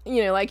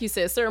like you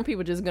said, certain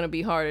people are just going to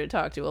be harder to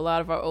talk to. A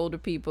lot of our older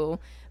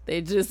people, they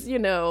just,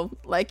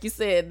 like you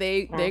said,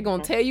 they're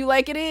going to Hmm. tell you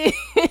like it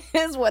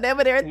is.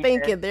 Whatever they're Yes,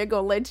 thinking, they're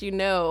going to let you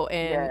know.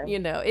 And,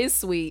 yes. it's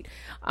sweet.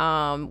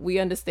 We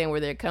understand where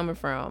they're coming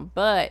from.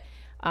 But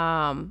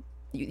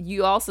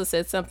you also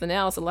said something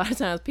else. A lot of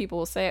times people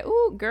will say,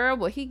 "Ooh, girl,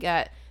 well, he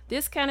got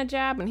this kind of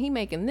job and he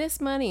making this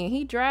money and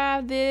he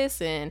drive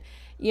this." And,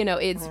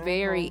 it's Mhm.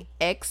 very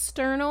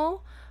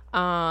external.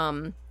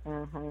 Um,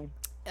 Mhm.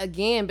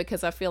 Again,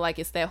 because I feel like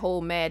it's that whole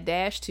mad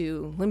dash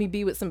to let me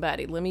be with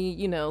somebody, let me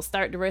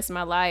start the rest of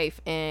my life.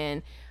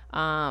 And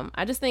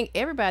I just think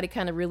everybody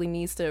kind of really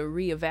needs to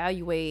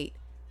reevaluate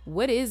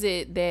what is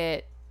it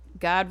that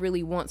God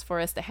really wants for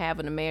us to have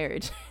in a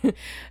marriage.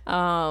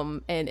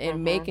 And Mhm.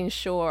 making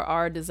sure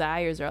our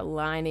desires are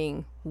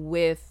aligning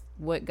with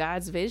what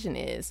God's vision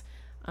is.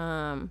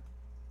 um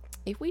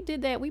if we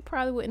did that, we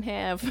probably wouldn't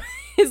have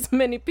as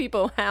many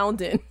people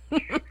hounding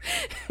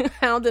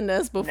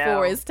us before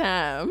No. it's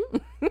time.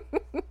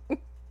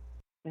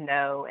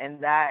 No,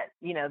 and that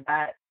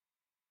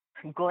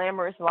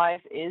glamorous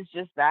life is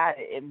just that.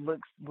 It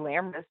looks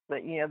glamorous,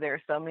 but there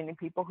are so many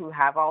people who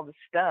have all the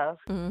stuff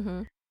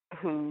Mm-hmm.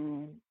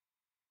 who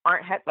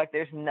aren't like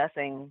there's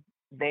nothing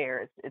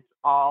there. It's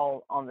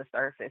all on the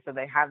surface. So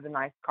they have the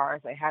nice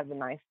cars, they have the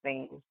nice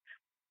things,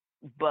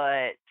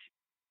 but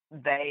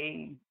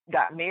they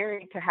got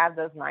married to have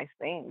those nice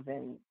things,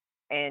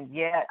 and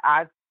yet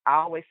I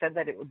always said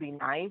that it would be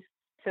nice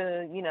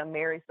to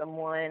marry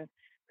someone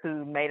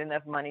who made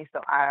enough money so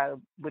I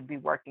would be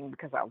working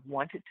because I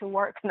wanted to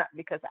work, not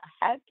because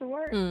I had to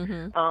work.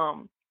 Mm-hmm.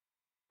 um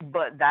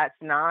but that's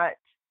not,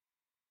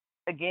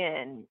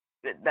 again,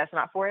 that's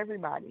not for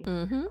everybody.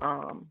 Mm-hmm.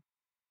 um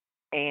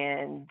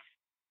and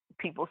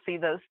people see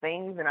those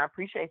things, and I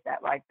appreciate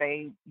that. Like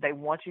they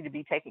want you to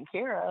be taken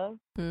care of,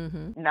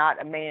 Mm-hmm.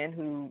 not a man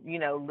who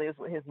lives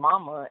with his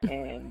mama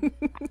and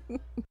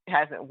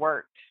hasn't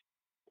worked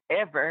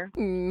ever,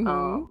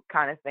 Mm-hmm.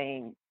 kind of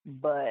thing.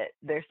 But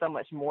there's so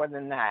much more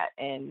than that.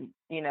 And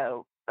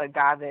a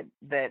guy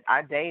that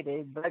I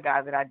dated, the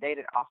guy that I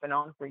dated off and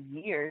on for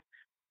years,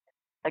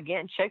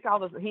 again, checked all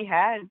those. He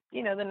had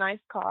the nice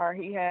car,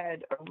 he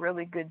had a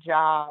really good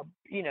job,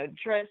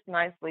 dressed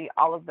nicely,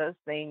 all of those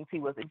things. He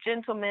was a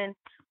gentleman,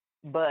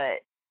 but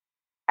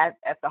at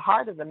the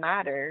heart of the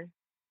matter,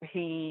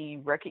 he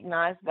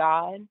recognized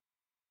God.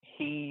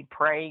 He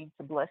prayed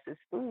to bless his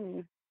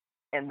food,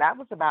 and that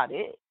was about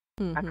it.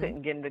 I Mm-hmm.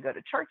 couldn't get him to go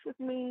to church with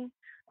me.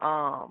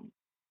 Um,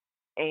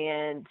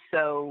 and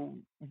so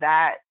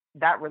that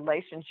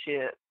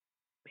relationship,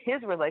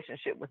 his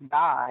relationship with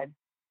God,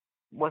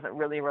 wasn't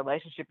really a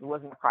relationship. It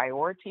wasn't a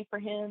priority for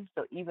him.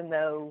 So even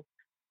though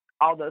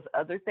all those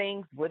other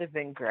things would have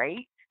been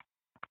great,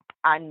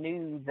 I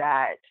knew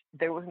that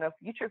there was no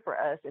future for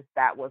us if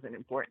that wasn't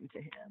important to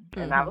him.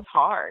 And that Mm-hmm. was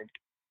hard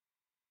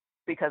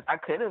because I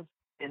could have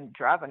been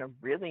driving a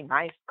really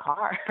nice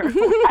car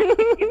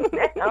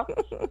right now.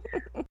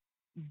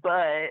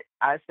 But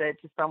I said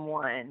to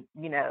someone,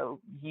 you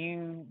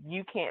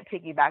can't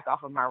piggyback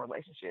off of my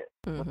relationship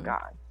with Mm-hmm.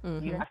 God. You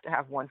Mm-hmm. have to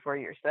have one for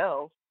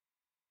yourself.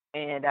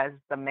 And as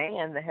the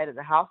man, the head of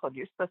the household,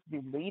 you're supposed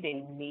to be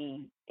leading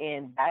me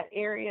in that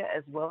area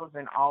as well as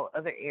in all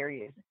other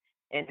areas.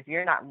 And if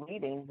you're not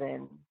leading,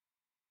 then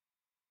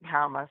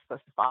how am I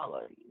supposed to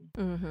follow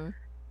you? Mm-hmm. And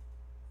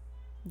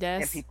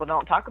That's people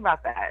don't talk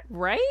about that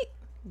right,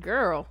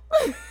 girl.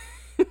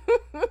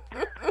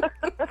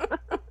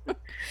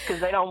 because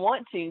they don't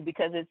want to,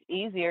 because it's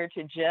easier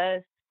to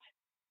just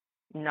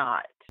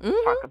not talk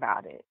Mm-hmm.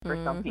 about it for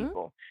some Mm-hmm.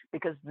 people,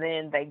 because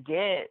then they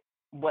get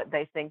what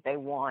they think they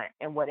want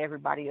and what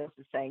everybody else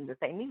is saying that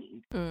they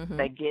need. Mm-hmm.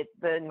 They get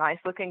the nice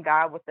looking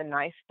guy with the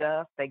nice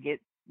stuff, they get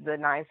the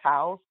nice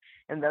house,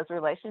 and those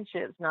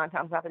relationships 9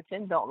 times out of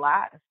 10 don't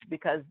last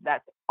because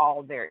that's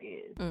all there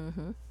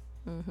Mm-hmm.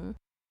 Mm-hmm.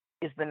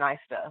 is the nice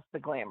stuff, the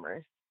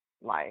glamorous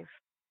life.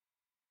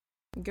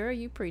 Girl,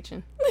 you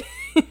preaching.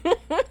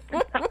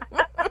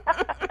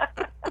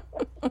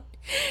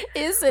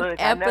 It's an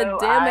Look, I know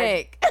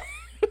epidemic.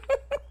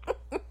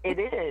 it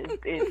is.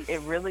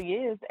 It really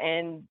is.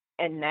 And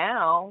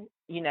now,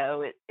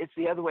 it's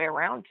the other way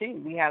around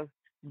too. We have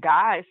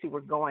guys who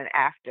are going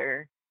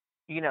after,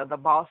 the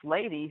boss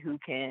lady who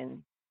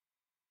can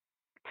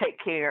take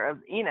care of,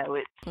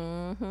 it.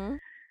 Mm-hmm.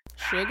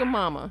 Sugar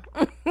mama.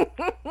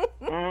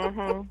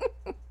 Mhm.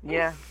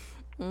 Yeah.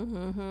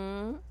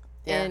 Mm-hmm.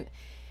 Yeah. And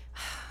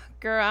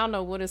girl, I don't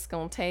know what it's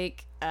gonna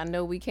take. I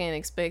know we can't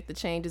expect the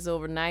changes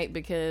overnight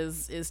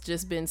because it's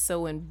just been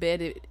so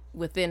embedded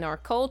within our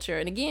culture.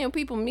 And again,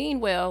 people mean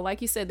well,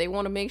 like you said, they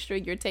want to make sure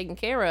you're taken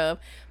care of.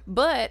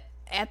 But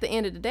at the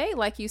end of the day,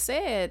 like you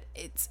said,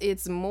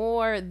 it's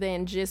more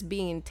than just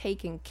being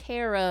taken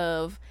care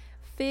of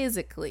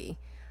physically.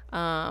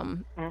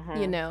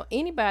 Mhm.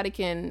 Anybody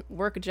can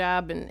work a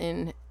job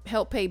and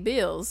help pay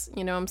bills,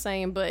 you know what I'm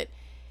saying? But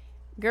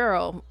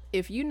girl,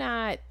 if you're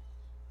not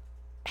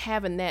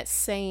having that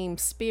same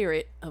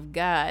spirit of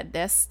God,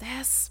 that's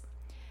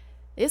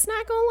it's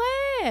not gonna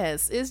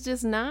last. It's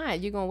just not.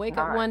 You're gonna wake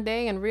up Not. one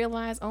day and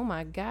realize, oh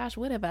my gosh,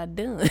 what have I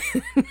done?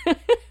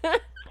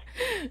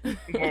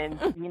 And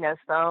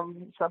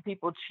some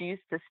people choose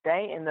to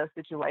stay in those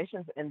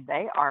situations and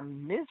they are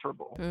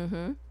miserable.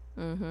 Mhm.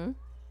 Mhm.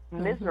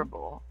 Mhm.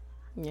 Miserable.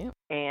 Yep.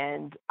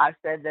 And I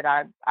said that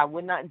I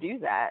would not do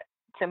that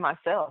to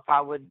myself.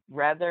 I would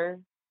rather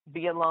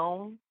be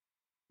alone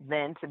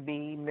than to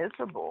be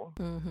miserable,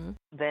 Mhm.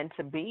 than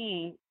to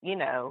be,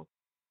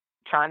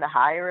 trying to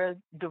hire a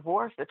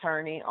divorce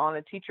attorney on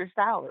a teacher's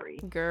salary.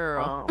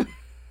 Girl.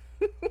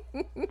 Um,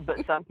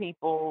 but some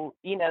people,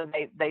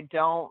 they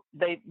don't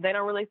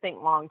really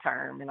think long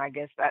term, and I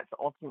guess that's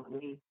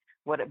ultimately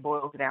what it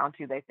boils down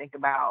to. They think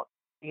about,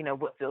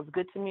 what feels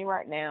good to me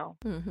right now,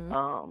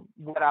 Mhm.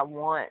 what I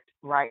want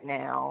right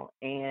now.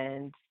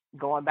 And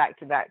going back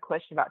to that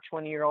question about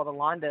 20-year-old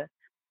Alonda,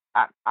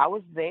 I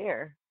was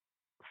there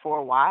for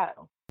a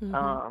while.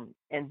 Mhm.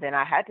 And then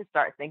I had to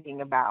start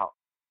thinking about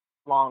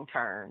long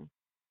term.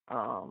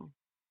 Um,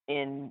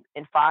 in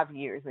 5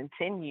 years, in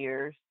 10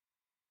 years,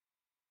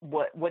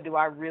 what do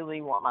I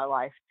really want my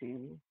life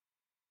to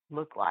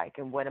look like,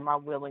 and what am I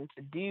willing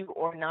to do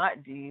or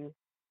not do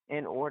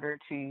in order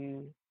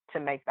to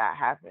make that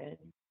happen?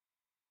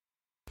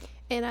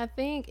 And I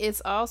think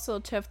it's also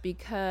tough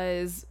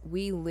because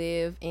we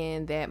live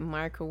in that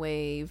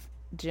microwave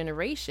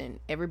generation.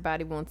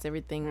 Everybody wants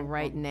everything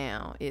right Mhm.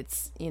 now.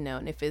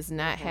 And if it's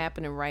not Mhm.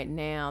 happening right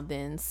now,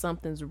 then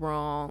something's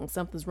wrong.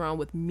 Something's wrong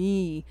with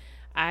me.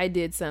 I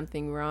did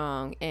something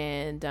wrong.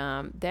 And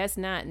that's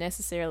not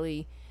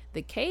necessarily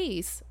the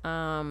case.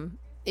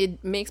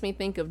 It makes me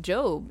think of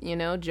Job.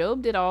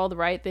 Job did all the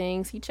right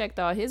things, he checked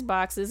all his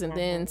boxes, and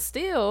then Mhm.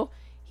 still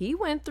he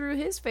went through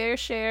his fair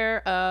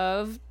share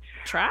of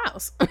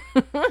trials.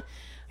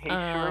 He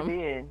sure um,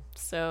 did,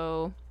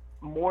 so,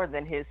 more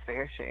than his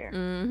fair share,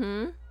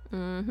 mm-hmm,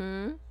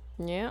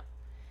 mm-hmm, yeah.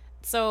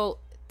 So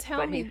tell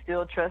but he me,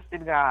 still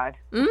trusted God.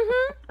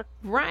 mm-hmm,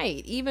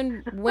 right?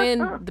 Even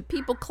when the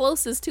people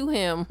closest to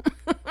him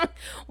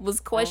was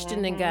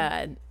questioning Mhm.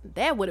 God,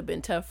 that would have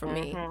been tough for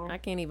me. Mhm. I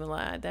can't even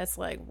lie. That's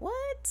like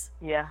what?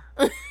 Yeah.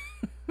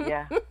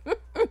 Yeah.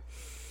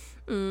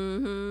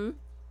 Mm-hmm.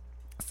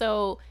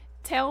 So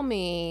tell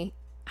me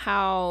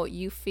how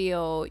you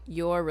feel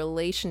your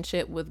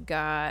relationship with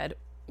God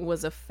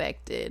was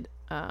affected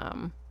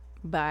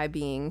by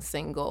being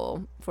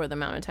single for the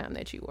amount of time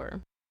that you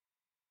were.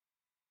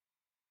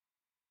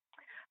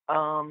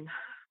 Um,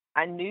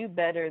 I knew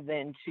better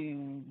than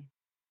to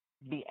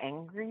be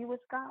angry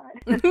with God.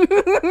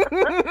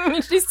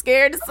 She's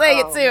scared to say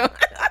it too.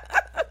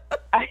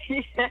 um,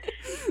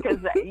 because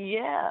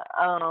yeah,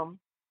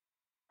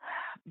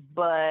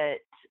 but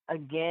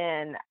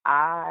again,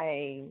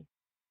 I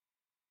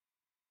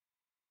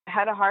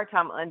had a hard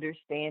time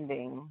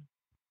understanding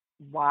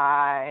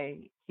why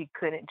he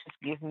couldn't just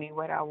give me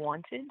what I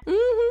wanted,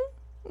 Mhm.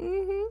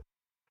 Mhm.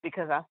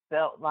 because I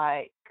felt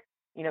like,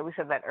 we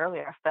said that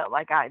earlier, I felt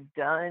like I'd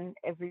done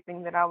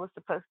everything that I was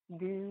supposed to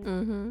do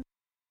Mhm.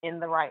 in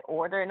the right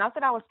order. Not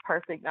that I was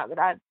perfect, not that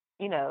I,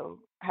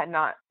 had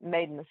not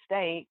made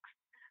mistakes,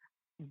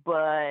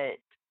 but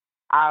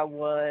I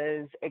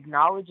was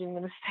acknowledging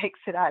the mistakes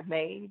that I'd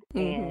made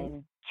Mhm.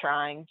 and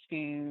trying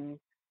to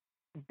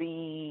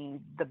be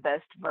the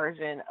best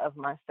version of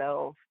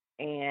myself.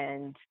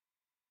 And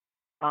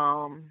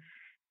um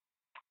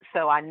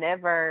so I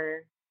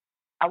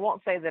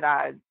won't say that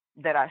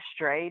I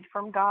strayed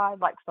from God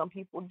like some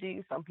people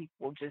do. Some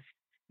people just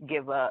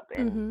give up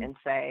Mhm. and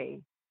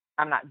say,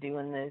 I'm not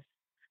doing this.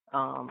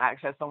 I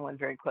actually have someone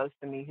very close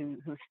to me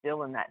who's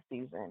still in that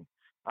season.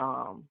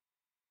 Um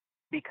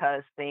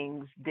because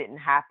things didn't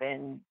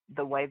happen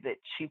the way that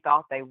she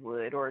thought they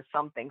would, or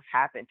some things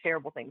happened,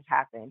 terrible things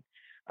happened.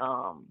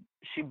 Um,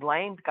 she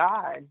blamed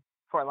God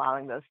for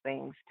allowing those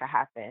things to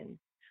happen.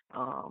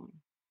 Um,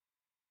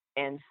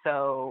 and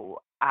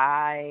so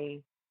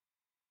I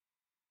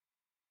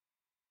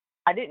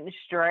didn't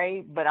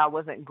stray, but I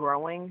wasn't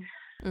growing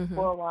Mm-hmm.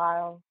 for a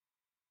while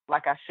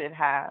like I should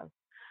have.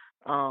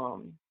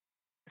 Um,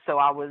 so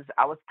I was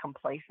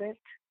complacent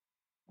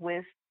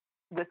with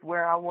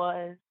where I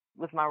was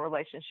with my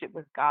relationship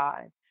with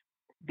God,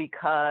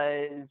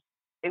 because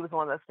it was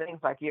one of those things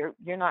like you're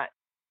not,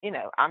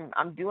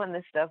 I'm doing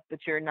this stuff, but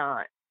you're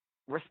not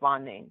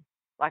responding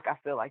like I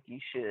feel like you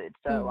should.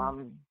 So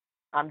Mm-hmm.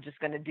 I'm just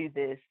gonna do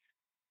this,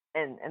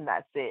 and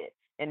that's it.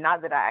 And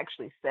not that I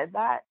actually said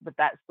that, but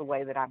that's the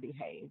way that I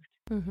behaved.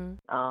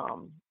 Mm-hmm.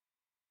 Um,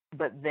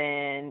 but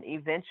then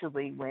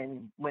eventually,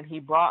 when he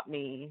brought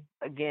me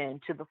again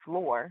to the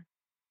floor,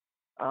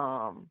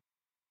 um,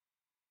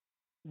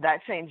 that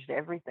changed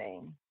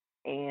everything.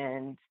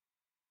 And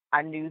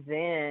I knew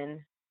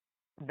then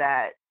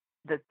that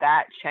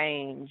that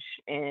change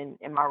in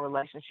my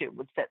relationship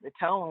would set the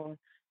tone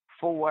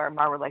for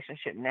my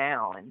relationship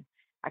now. And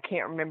I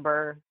can't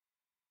remember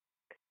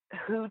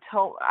who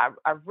told,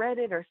 I read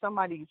it or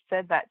somebody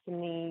said that to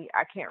me.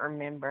 I can't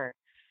remember.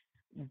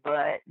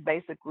 But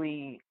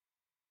basically,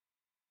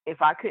 if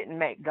I couldn't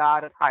make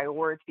God a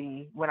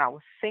priority when I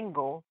was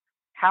single,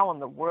 how in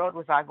the world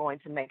was I going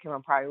to make him a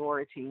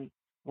priority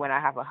when I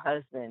have a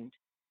husband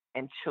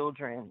and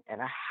children and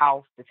a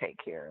house to take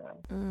care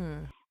of?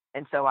 Mm.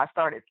 And so I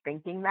started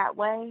thinking that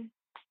way,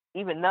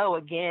 even though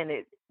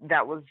again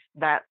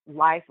that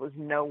life was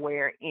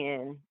nowhere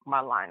in my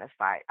line of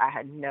sight. I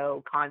had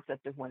no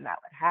concept of when that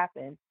would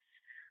happen.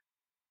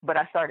 But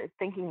I started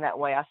thinking that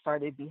way. I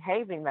started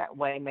behaving that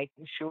way,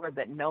 making sure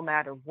that no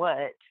matter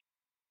what,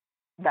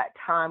 that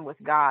time with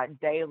God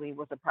daily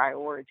was a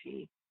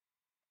priority.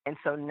 And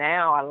so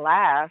now I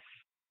laugh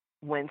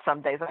when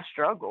some days I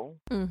struggle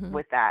Mm-hmm.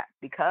 with that,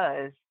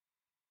 because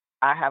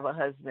I have a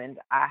husband,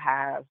 I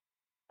have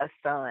a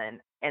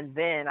son, and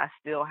then I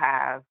still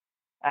have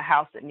a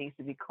house that needs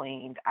to be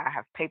cleaned. I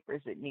have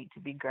papers that need to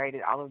be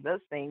graded, all of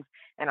those things.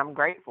 And I'm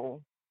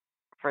grateful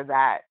for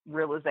that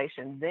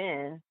realization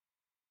then,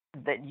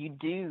 that you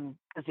do,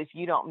 because if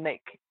you don't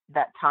make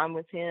that time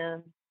with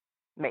him,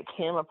 make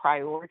him a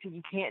priority,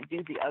 you can't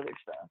do the other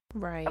stuff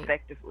Right.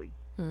 effectively.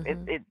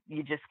 Mm-hmm. It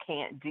you just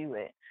can't do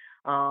it.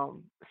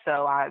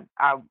 So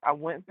I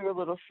went through a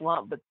little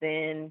slump, but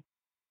then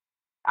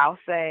I'll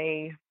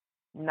say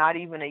not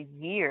even a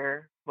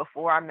year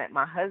before I met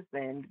my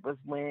husband was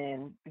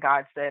when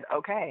God said,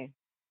 "Okay,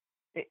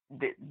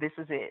 this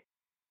is it.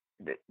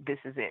 This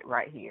is it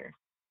right here."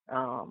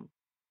 Um,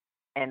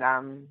 and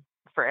I'm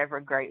forever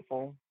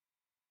grateful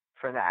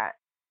for that.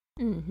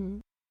 Mm-hmm.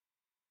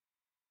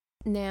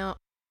 Now,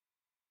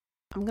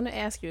 I'm going to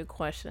ask you a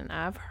question.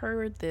 I've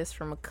heard this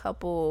from a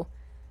couple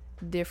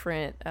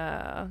different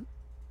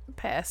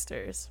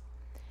pastors.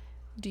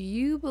 Do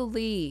you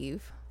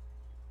believe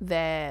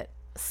that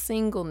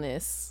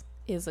singleness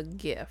is a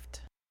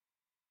gift?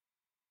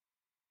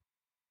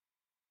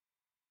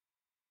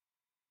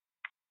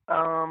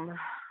 Um,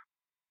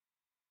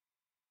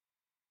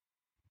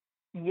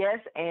 yes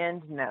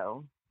and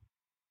no.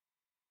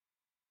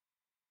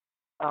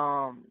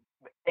 Um,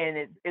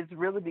 and it's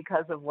really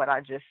because of what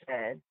I just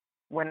said.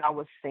 When I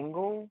was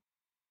single,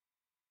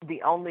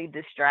 the only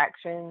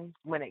distractions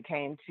when it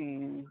came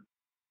to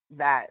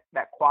that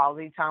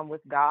quality time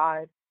with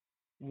God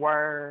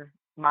were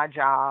my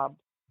job,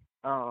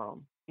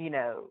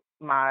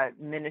 my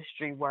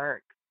ministry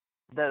work,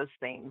 those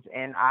things.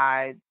 And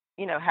I,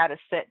 had a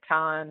set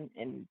time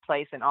and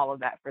place and all of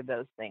that for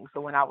those things.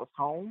 So when I was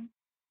home,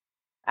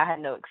 I had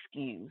no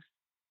excuse.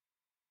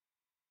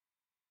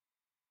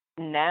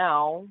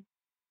 Now,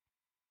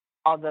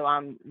 although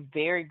I'm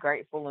very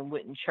grateful and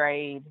wouldn't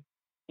trade,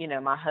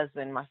 my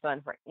husband, my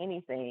son for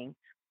anything,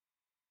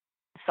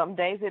 some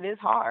days it is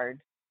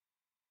hard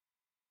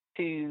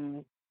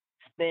to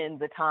spend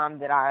the time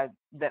that I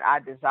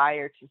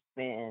desire to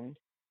spend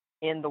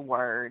in the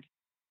word,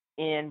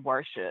 in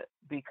worship,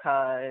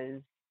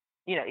 because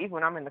even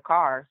when I'm in the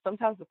car,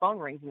 sometimes the phone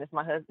rings and it's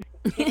my husband.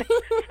 you know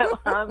so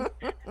I'm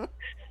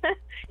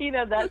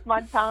that's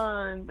my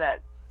time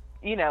that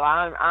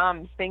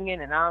I'm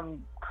singing and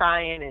I'm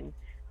crying, and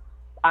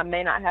I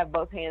may not have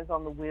both hands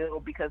on the wheel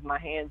because my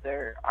hands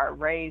are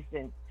raised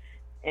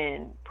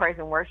in praise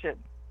and worship,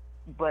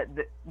 but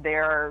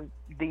there are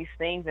these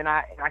things, and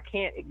I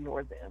can't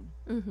ignore them.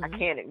 I Mm-hmm.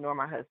 can't ignore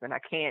my husband. I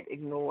can't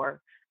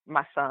ignore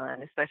my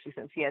son, especially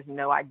since he has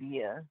no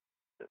idea.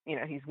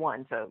 He's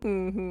one, so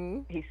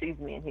Mm-hmm. he sees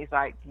me and he's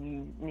like,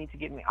 "You need to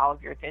give me all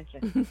of your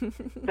attention."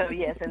 So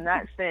yes, in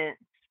that sense,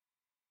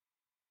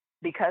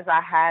 because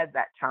I had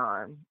that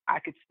time, I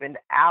could spend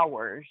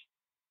hours,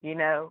 you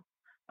know,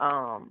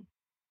 um,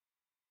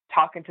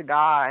 talking to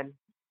God,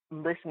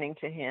 listening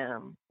to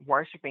Him,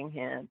 worshiping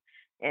Him,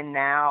 and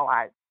now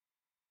I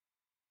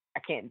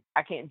can't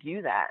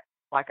do that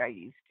like I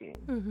used to.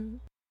 Mm-hmm.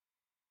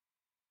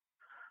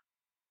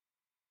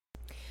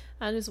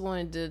 I just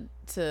wanted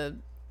to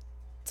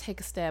take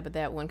a stab at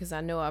that one because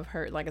I know I've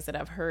heard, like I said,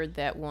 I've heard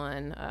that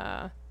one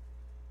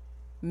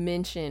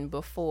mentioned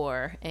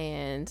before,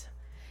 and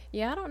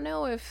yeah, I don't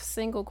know if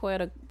single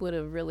Quetta would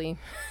have really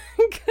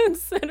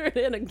considered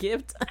it a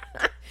gift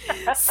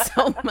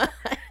so much.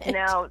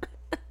 Now,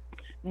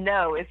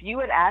 no, if you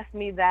had asked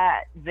me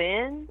that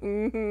then,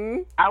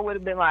 Mm-hmm. I would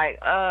have been like,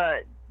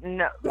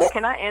 no.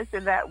 Can I answer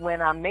that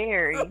when I'm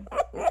married?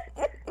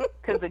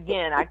 Because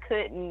again, I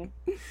couldn't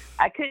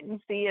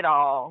see it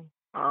all.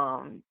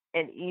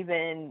 And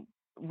even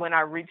when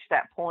I reached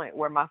that point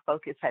where my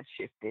focus had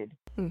shifted,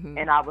 Mm-hmm.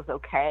 and I was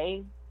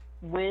okay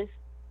with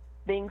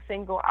being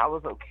single, I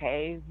was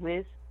okay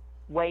with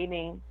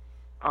waiting.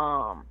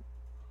 Um,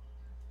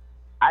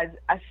 I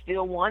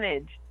still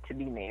wanted to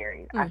be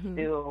married. I Mm-hmm.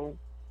 still,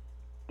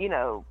 you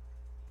know,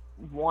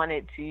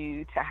 wanted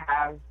to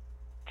have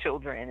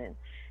children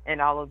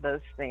and all of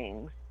those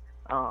things.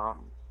 Um,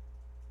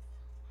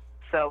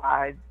 so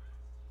I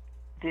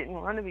didn't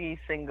want to be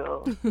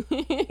single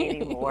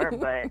anymore,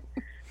 but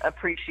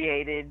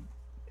appreciated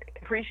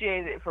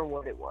appreciated it for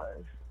what it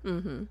was.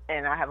 Mm-hmm.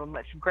 And I have a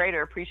much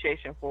greater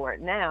appreciation for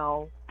it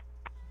now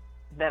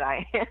that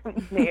I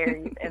am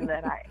married and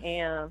that I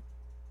am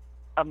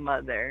a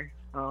mother.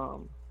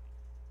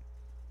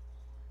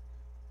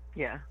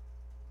 Yeah.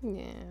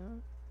 Yeah.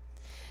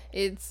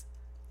 It's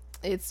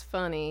it's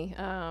funny.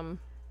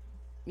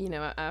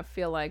 I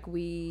feel like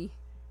we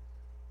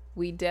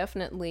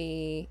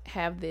definitely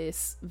have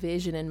this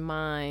vision in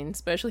mind,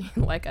 especially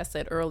like I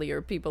said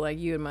earlier, people like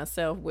you and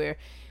myself, where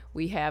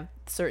we have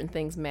certain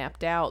things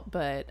mapped out,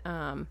 but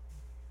Hmm.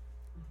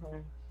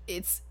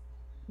 it's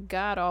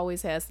God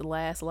always has the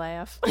last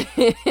laugh.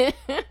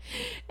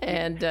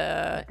 And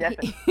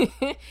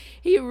Definitely.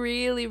 he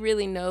really,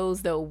 really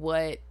knows though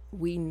what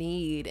we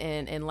need,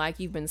 and like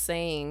you've been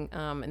saying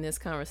in this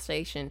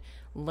conversation,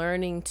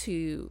 learning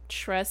to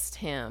trust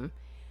him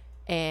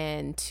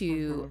and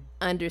to Hmm.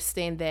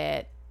 understand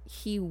that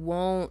he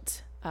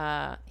won't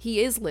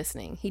he is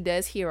listening. He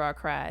does hear our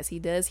cries. He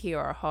does hear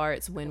our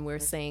hearts when we're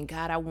saying,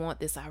 God, I want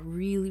this. I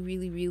really,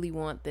 really, really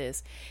want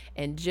this.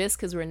 And just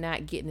because we're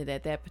not getting it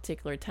at that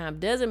particular time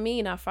doesn't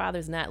mean our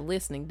Father's not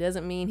listening,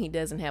 doesn't mean he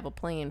doesn't have a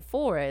plan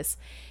for us.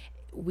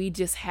 We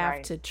just have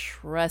Right. to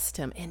trust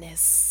him. And it's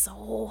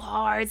so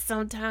hard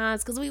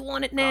sometimes because we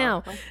want it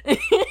now.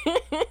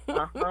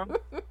 Uh-huh. Uh-huh.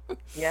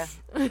 Yeah.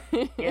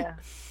 Yeah.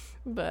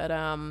 But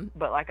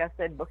But like I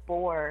said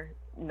before,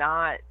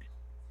 not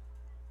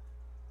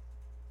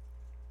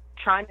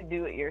trying to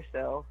do it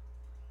yourself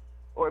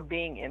or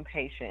being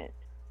impatient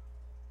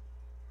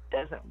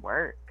doesn't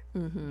work.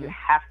 You mhm.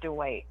 have to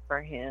wait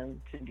for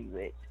him to do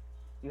it.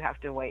 You have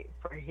to wait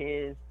for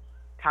his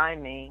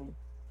timing,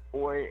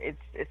 or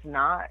it's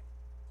not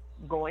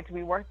going to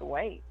be worth the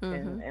wait.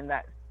 And Mhm. and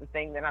that's the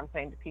thing that I'm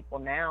saying to people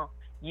now.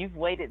 You've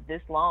waited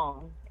this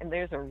long, and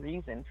there's a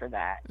reason for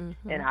that. And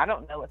Mhm. I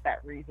don't know what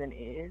that reason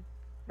is.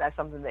 That's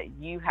something that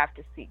you have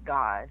to seek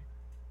God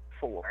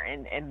for,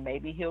 and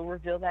maybe He'll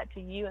reveal that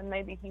to you, and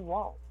maybe He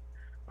won't.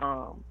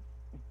 Um,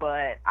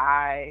 but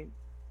I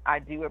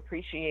do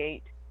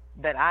appreciate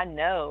that I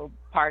know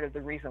part of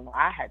the reason why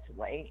I had to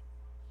wait,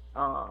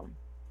 um,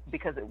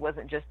 because it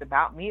wasn't just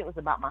about me; it was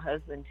about my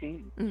husband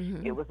too. It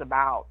Mhm. was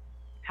about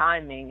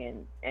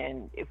timing,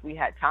 and if we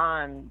had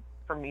time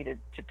for me to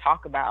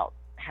talk about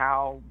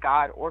how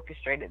God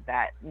orchestrated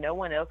that, no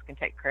one else can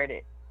take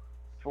credit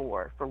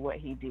for what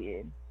He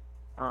did.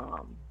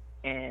 Um,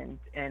 and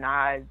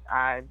I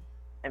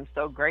am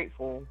so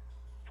grateful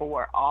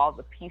for all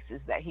the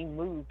pieces that He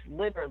moved,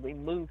 literally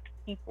moved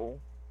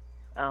people,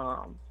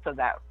 so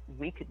that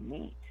we could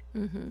meet.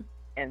 Mhm.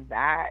 And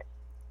that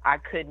I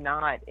could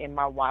not, in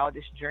my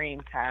wildest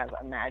dreams, have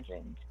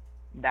imagined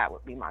that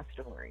would be my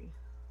story,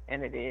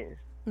 and it is.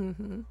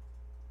 Mhm.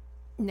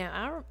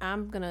 Now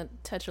I'm gonna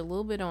touch a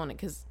little bit on it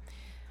because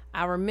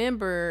I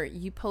remember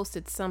you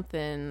posted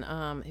something.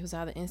 It was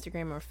either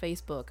Instagram or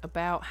Facebook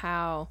about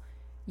how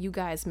you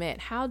guys met.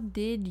 How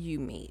did you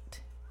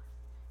meet?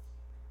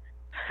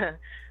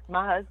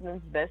 My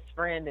husband's best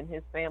friend and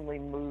his family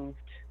moved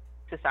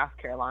to South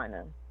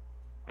Carolina,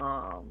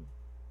 um,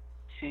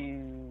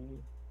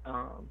 to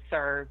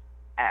serve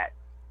at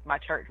my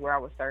church where I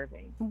was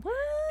serving. And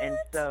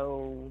What?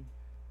 so,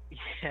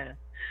 yeah.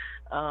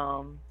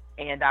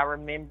 And I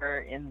remember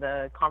in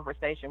the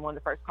conversation, one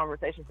of the first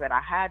conversations that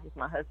I had with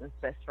my husband's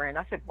best friend,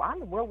 I said, "Why in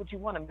the world would you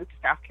want to move to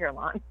South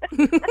Carolina?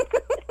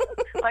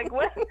 Like,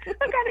 what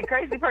kind of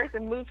crazy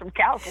person moves from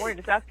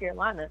California to South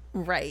Carolina?"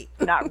 Right.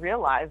 Not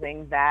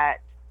realizing that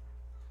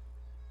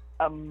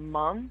a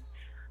month,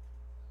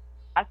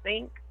 I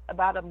think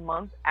about a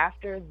month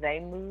after they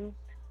moved,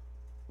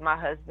 my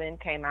husband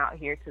came out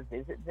here to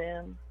visit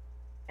them,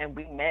 and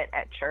we met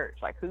at church.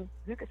 Like, who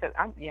could say?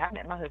 Yeah, I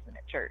met my husband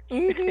at church.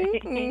 Mhm. He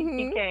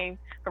Mhm. came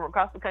from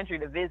across the country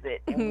to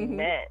visit, and we Mhm.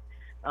 met.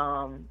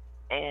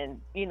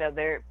 And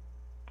there,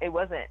 it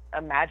wasn't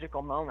a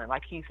magical moment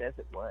like he says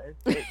it was.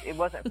 It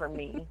wasn't for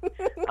me.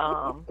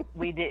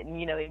 We didn't,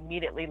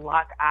 immediately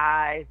lock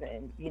eyes,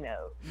 and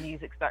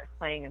music starts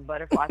playing and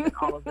butterflies and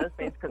all of those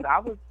things, because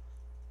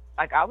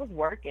like I was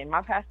working.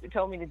 My pastor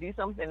told me to do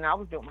something, and I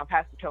was doing what my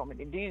pastor told me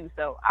to do.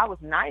 So I was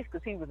nice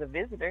because he was a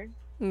visitor,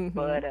 Mm-hmm.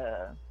 but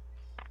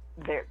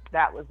there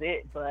that was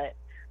it. But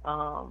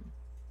um,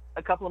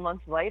 a couple of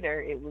months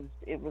later, it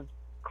was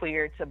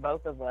clear to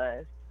both of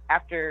us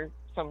after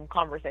some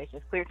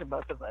conversations, clear to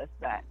both of us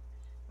that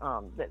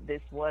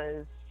this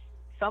was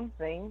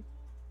something.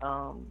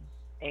 Um,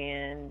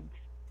 and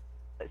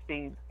let's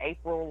see,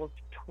 April of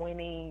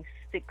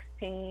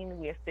 2016,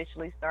 we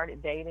officially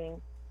started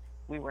dating.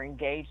 We were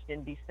engaged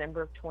in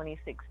December of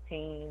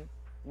 2016,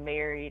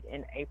 married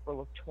in April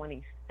of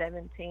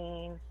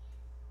 2017,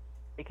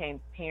 became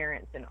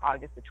parents in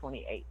August of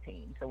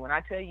 2018. So when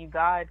I tell you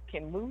God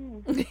can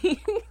move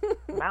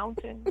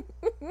mountains,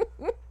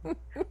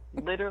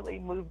 literally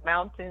move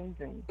mountains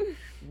and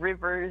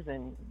rivers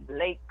and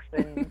lakes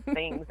and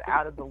things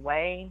out of the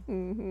way,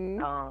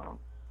 Mm-hmm. um,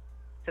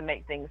 to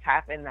make things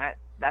happen,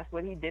 that's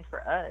what He did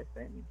for us,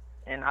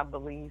 and I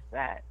believe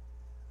that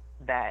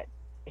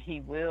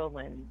He will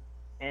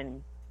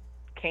and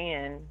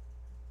can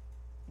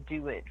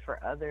do it for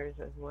others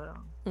as well.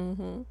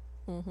 Mm-hmm.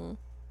 Mm-hmm.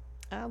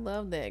 I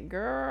love that,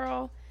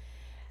 girl.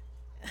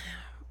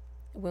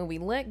 When we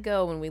let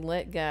go, when we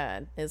let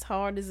God, as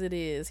hard as it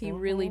is, He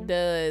really Mhm.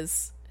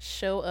 does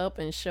show up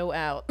and show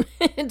out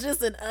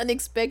just in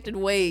unexpected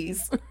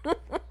ways.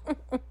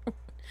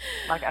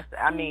 Like I said,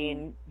 I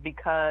mean,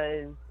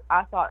 because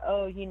I thought,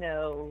 oh, you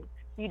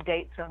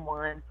date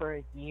someone for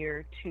a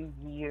year, 2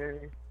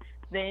 years,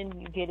 then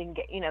you get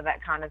engaged,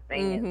 that kind of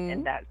thing, and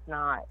Mm-hmm. that's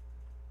not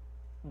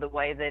the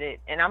way that it.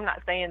 And I'm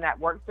not saying that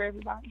works for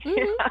everybody.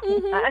 Mm-hmm. I'm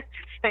Mm-hmm. not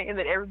saying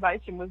that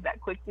everybody should move that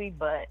quickly,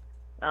 but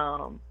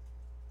um,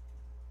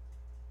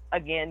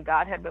 again,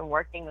 God had been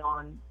working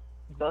on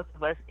both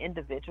of us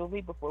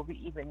individually before we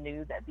even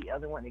knew that the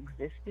other one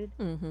existed,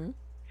 Mm-hmm.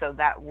 so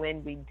that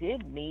when we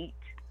did meet,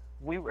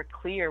 we were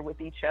clear with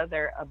each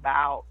other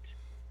about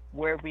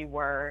where we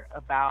were,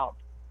 about,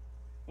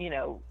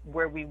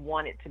 where we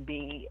wanted to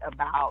be,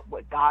 about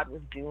what God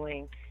was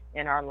doing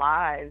in our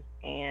lives.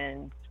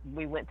 And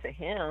we went to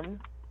Him,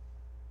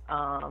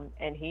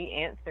 and He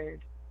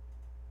answered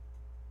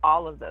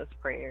all of those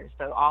prayers.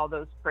 So, all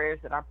those prayers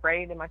that I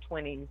prayed in my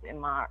 20s, in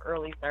my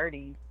early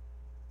 30s,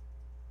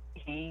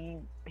 he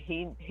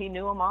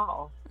knew them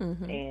all,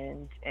 Mm-hmm.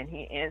 and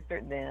He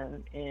answered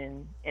them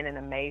in an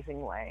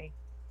amazing way.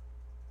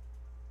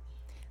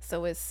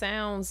 So it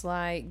sounds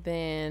like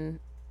then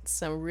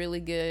some really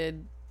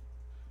good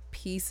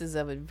pieces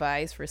of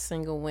advice for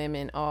single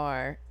women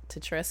are to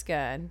trust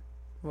God,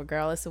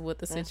 regardless of what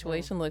the Mhm.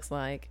 situation looks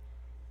like,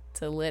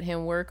 to let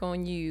Him work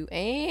on you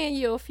and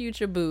your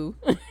future boo,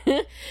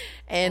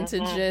 and to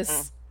Mhm. Mm.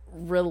 just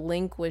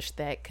relinquish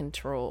that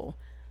control.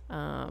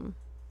 Um,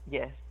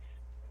 Yes.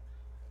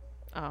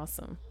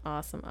 awesome,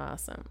 awesome,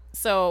 awesome.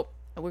 So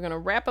we're going to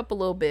wrap up a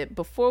little bit.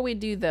 Before we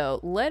do, though,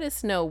 let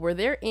us know, were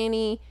there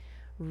any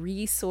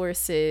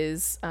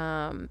resources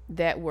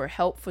that were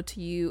helpful to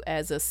you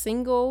as a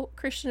single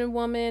Christian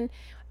woman,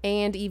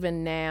 and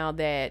even now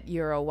that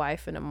you're a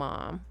wife and a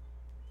mom?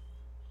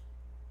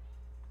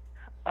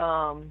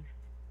 Um,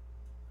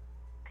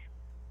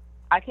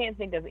 I can't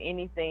think of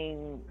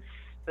anything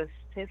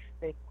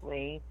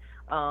specifically.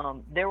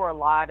 There were a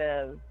lot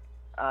of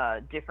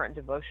different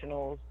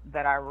devotionals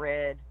that I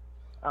read.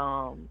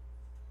 Um,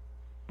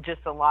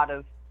 just a lot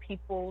of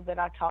people that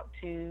I talked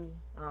to.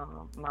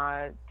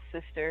 My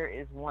sister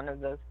is one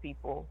of those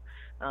people,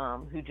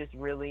 who just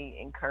really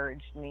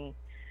encouraged me,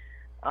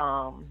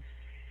 um,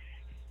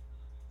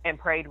 and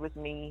prayed with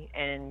me,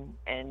 and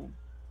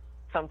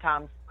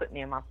sometimes put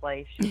me in my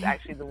place. She was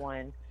actually the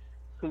one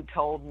who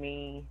told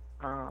me,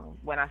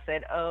 when I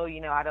said, "Oh,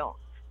 I don't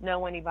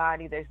know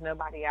anybody. There's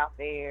nobody out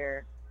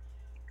there."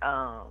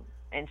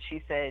 And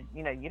she said,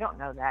 "You don't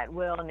know that.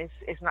 Well, and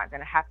it's not going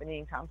to happen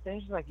anytime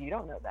soon." She's like, "You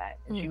don't know that,"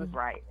 and she was Mm-hmm.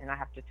 right. And I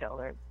have to tell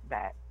her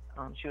that,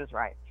 she was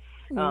right.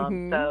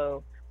 Mm-hmm.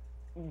 So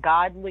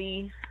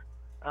godly,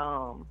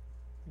 um,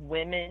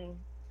 women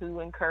who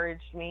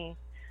encouraged me,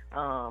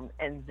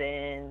 and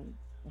then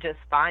just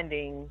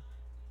finding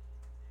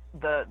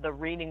the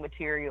reading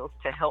materials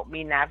to help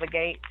me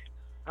navigate,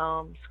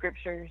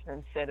 scriptures,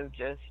 instead of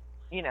just,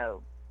 you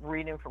know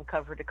reading from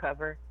cover to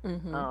cover.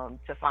 Mm-hmm.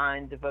 To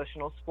find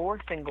devotionals for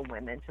single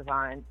women, to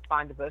find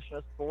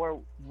devotionals for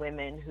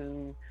women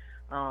who,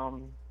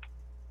 um,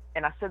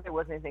 and I said there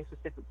wasn't anything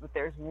specific, but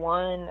there's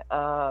one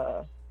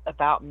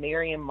about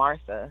Mary and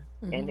Martha,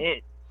 and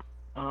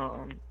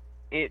Mm-hmm.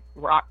 it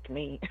rocked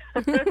me.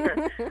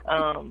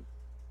 um,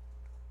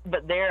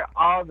 but there are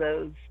all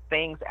those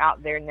things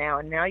out there now,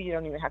 and now you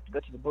don't even have to go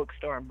to the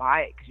bookstore and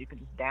buy it because you can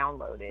just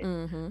download it.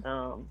 Mm-hmm.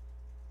 Um,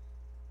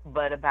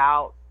 but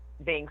about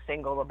being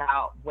single,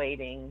 about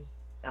waiting,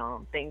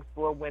 things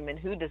for women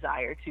who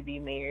desire to be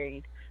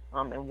married,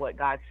 and what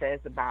God says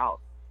about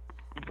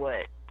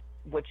what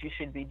what you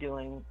should be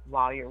doing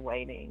while you're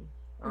waiting.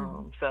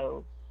 Mm-hmm.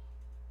 So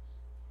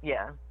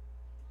yeah,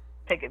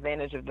 take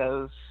advantage of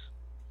those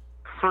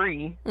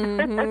free, most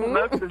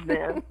Mm-hmm. of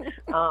them,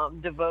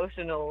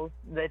 devotionals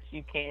that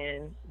you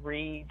can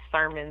read,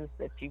 sermons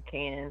that you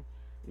can,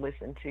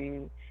 listen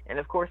to. And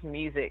of course,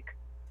 music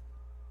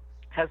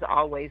has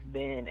always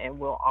been and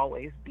will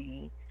always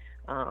be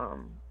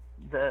um,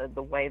 the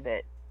way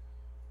that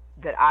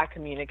I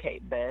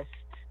communicate best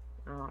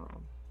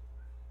um,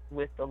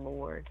 with the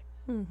Lord.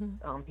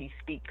 Mm-hmm. He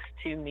speaks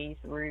to me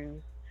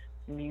through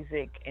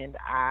music, and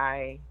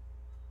I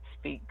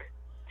speak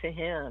to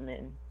him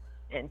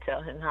and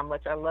tell him how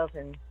much I love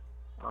him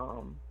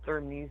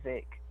through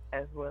music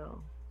as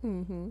well.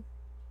 Mm-hmm.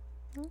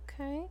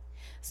 Okay.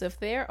 So if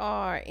there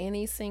are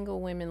any single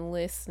women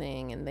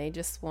listening and they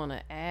just want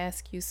to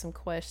ask you some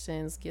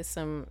questions, get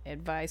some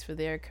advice for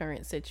their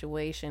current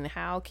situation,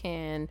 how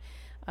can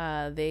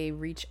they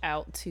reach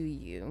out to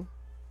you?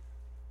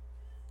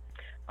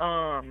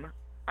 Um,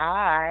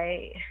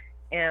 I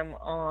am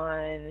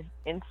on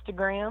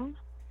Instagram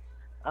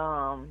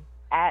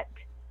at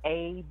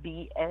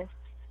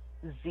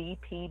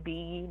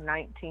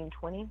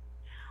ABSZPB1920.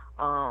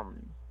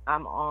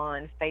 I'm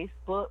on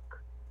Facebook,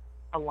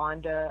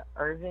 Alonda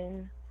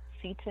Irvin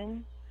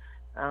Seaton.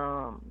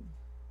 Um,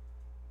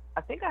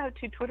 I think I have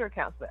two Twitter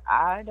accounts, but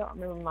I don't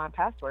remember my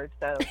password,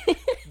 so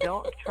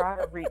don't try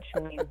to reach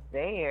me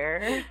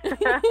there.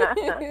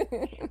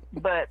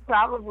 But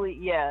probably,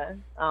 yeah.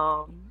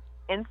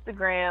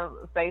 Instagram,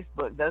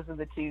 Facebook, those are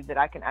the two that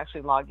I can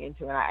actually log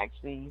into, and I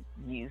actually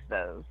use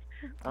those.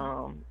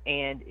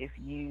 And if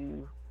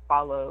you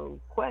follow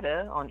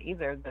Quetta on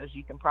either of those,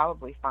 you can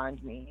probably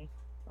find me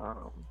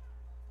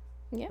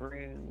Yeah.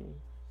 through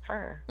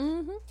her.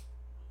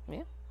 Mm-hmm.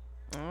 Yeah.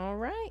 All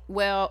right.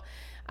 Well,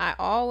 I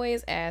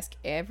always ask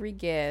every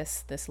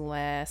guest this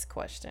last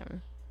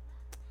question.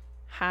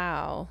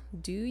 How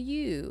do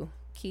you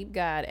keep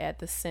God at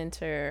the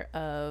center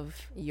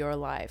of your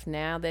life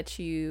now that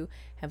you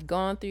have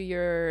gone through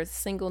your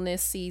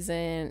singleness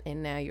season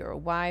and now you're a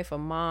wife, a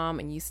mom,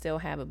 and you still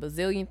have a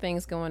bazillion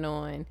things going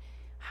on?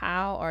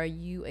 How are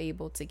you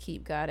able to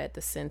keep God at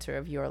the center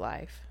of your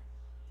life?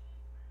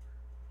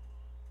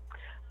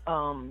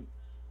 Um,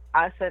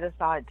 I set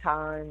aside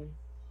time.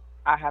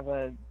 I have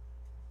a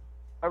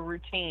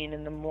routine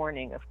in the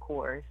morning, of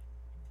course,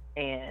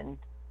 and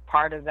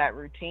part of that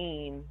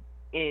routine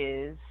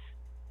is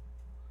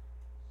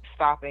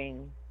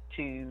stopping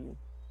to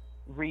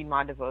read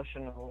my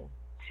devotional,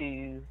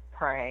 to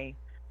pray.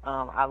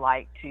 I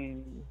like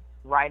to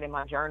write in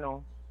my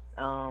journal,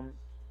 um,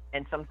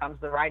 and sometimes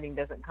the writing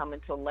doesn't come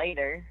until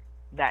later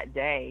that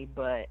day,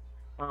 but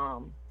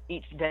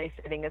each day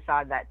setting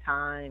aside that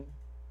time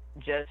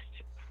just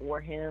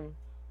for Him,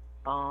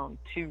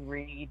 to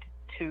read,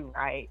 to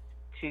write,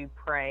 to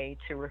pray,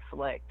 to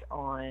reflect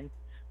on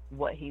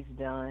what He's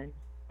done,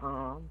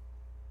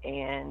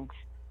 and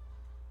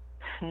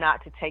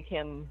not to take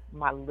Him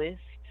my list.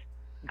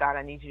 God,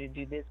 I need you to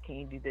do this. Can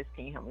you do this?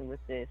 Can you help me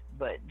with this?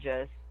 But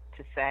just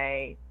to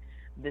say,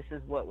 this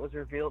is what was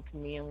revealed to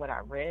me and what I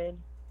read,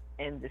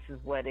 and this is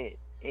what it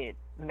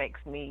makes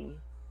me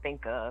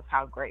think of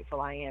how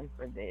grateful I am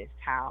for this,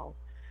 how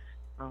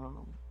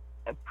um,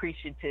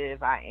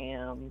 appreciative I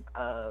am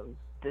of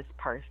this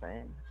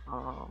person,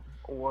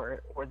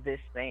 or this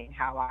thing,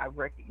 how I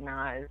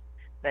recognize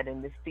that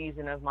in this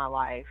season of my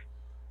life,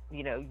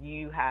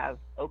 you have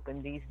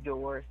opened these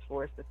doors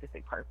for a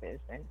specific purpose,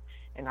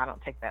 and I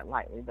don't take that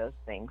lightly, those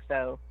things.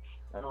 So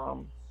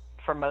um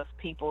for most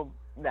people,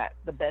 that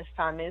the best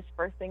time is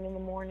first thing in the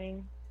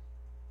morning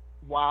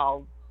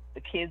while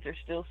the kids are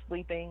still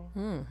sleeping,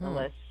 Mm-hmm.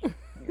 unless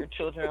your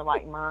children are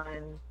like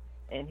mine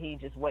and he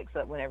just wakes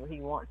up whenever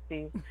he wants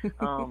to.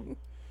 um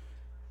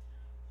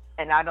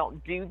and I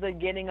don't do the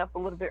getting up a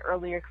little bit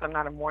earlier because I'm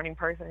not a morning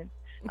person.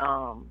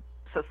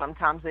 So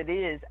sometimes it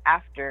is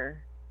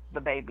after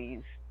the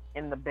baby's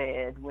in the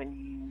bed when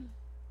you,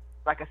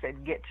 like I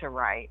said, get to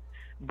write.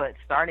 But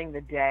starting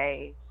the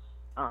day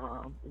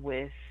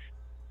with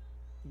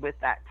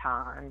that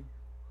time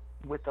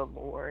with the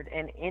Lord,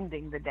 and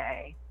ending the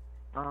day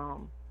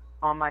um,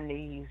 on my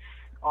knees,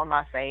 on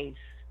my face,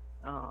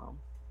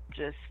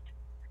 just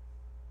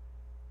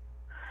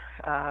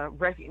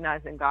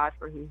recognizing God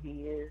for who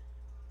He is.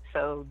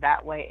 So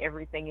that way,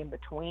 everything in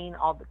between,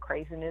 all the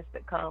craziness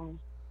that comes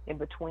in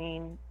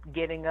between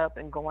getting up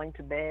and going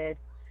to bed,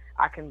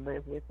 I can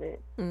live with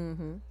it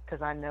Mm-hmm.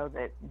 because I know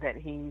that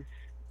He's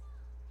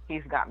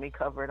got me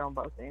covered on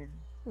both ends.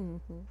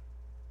 Mm-hmm.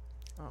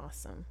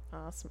 Awesome,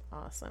 awesome,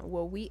 awesome.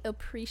 Well, we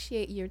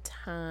appreciate your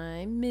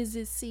time,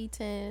 Mrs.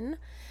 Seaton.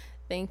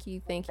 Thank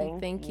you, thank you, Thank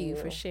thank you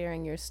for you.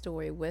 sharing your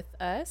story with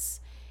us.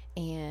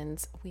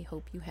 And we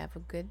hope you have a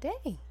good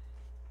day.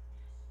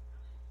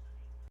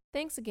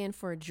 Thanks again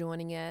for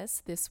joining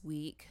us this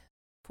week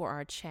for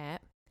our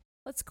chat.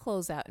 Let's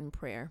close out in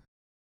prayer.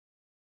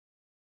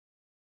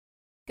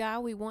 God,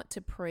 we want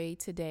to pray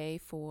today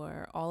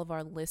for all of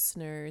our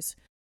listeners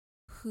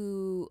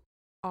who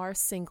are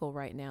single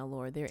right now,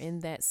 Lord. They're in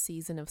that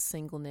season of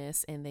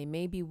singleness and they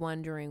may be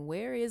wondering,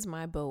 where is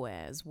my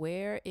Boaz?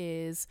 Where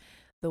is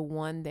the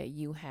one that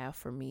you have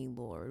for me,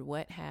 Lord?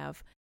 What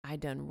have I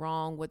done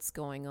wrong? What's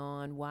going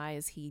on? Why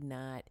is he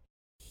not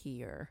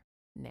here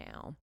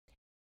now?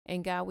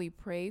 And God, we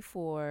pray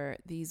for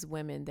these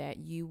women that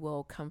you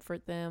will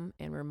comfort them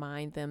and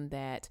remind them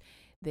that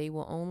they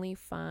will only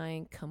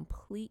find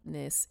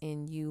completeness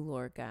in you,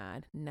 Lord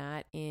God,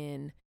 not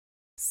in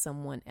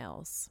someone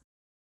else.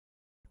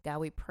 God,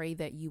 we pray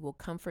that you will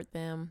comfort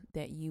them,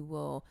 that you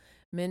will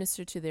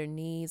minister to their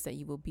needs, that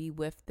you will be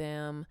with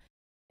them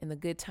in the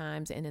good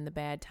times and in the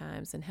bad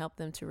times, and help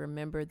them to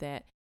remember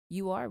that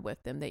you are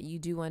with them, that you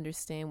do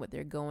understand what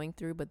they're going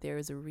through, but there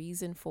is a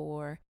reason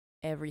for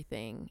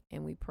everything.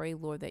 And we pray,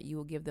 Lord, that you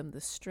will give them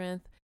the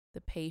strength,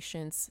 the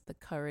patience, the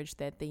courage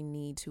that they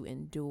need to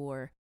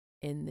endure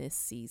in this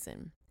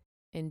season.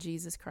 In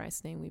Jesus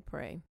Christ's name we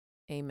pray.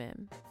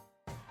 Amen.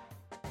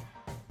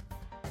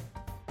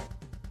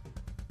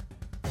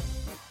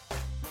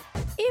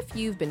 If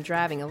you've been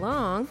driving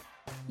along,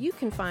 you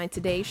can find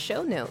today's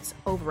show notes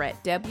over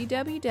at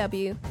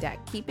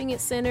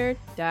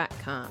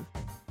www.keepingitcentered.com.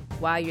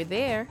 While you're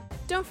there,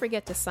 don't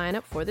forget to sign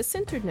up for the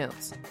Centered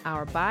Notes,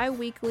 our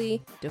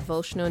bi-weekly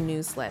devotional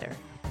newsletter,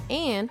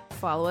 and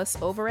follow us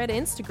over at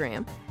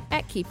Instagram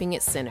at Keeping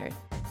It Centered.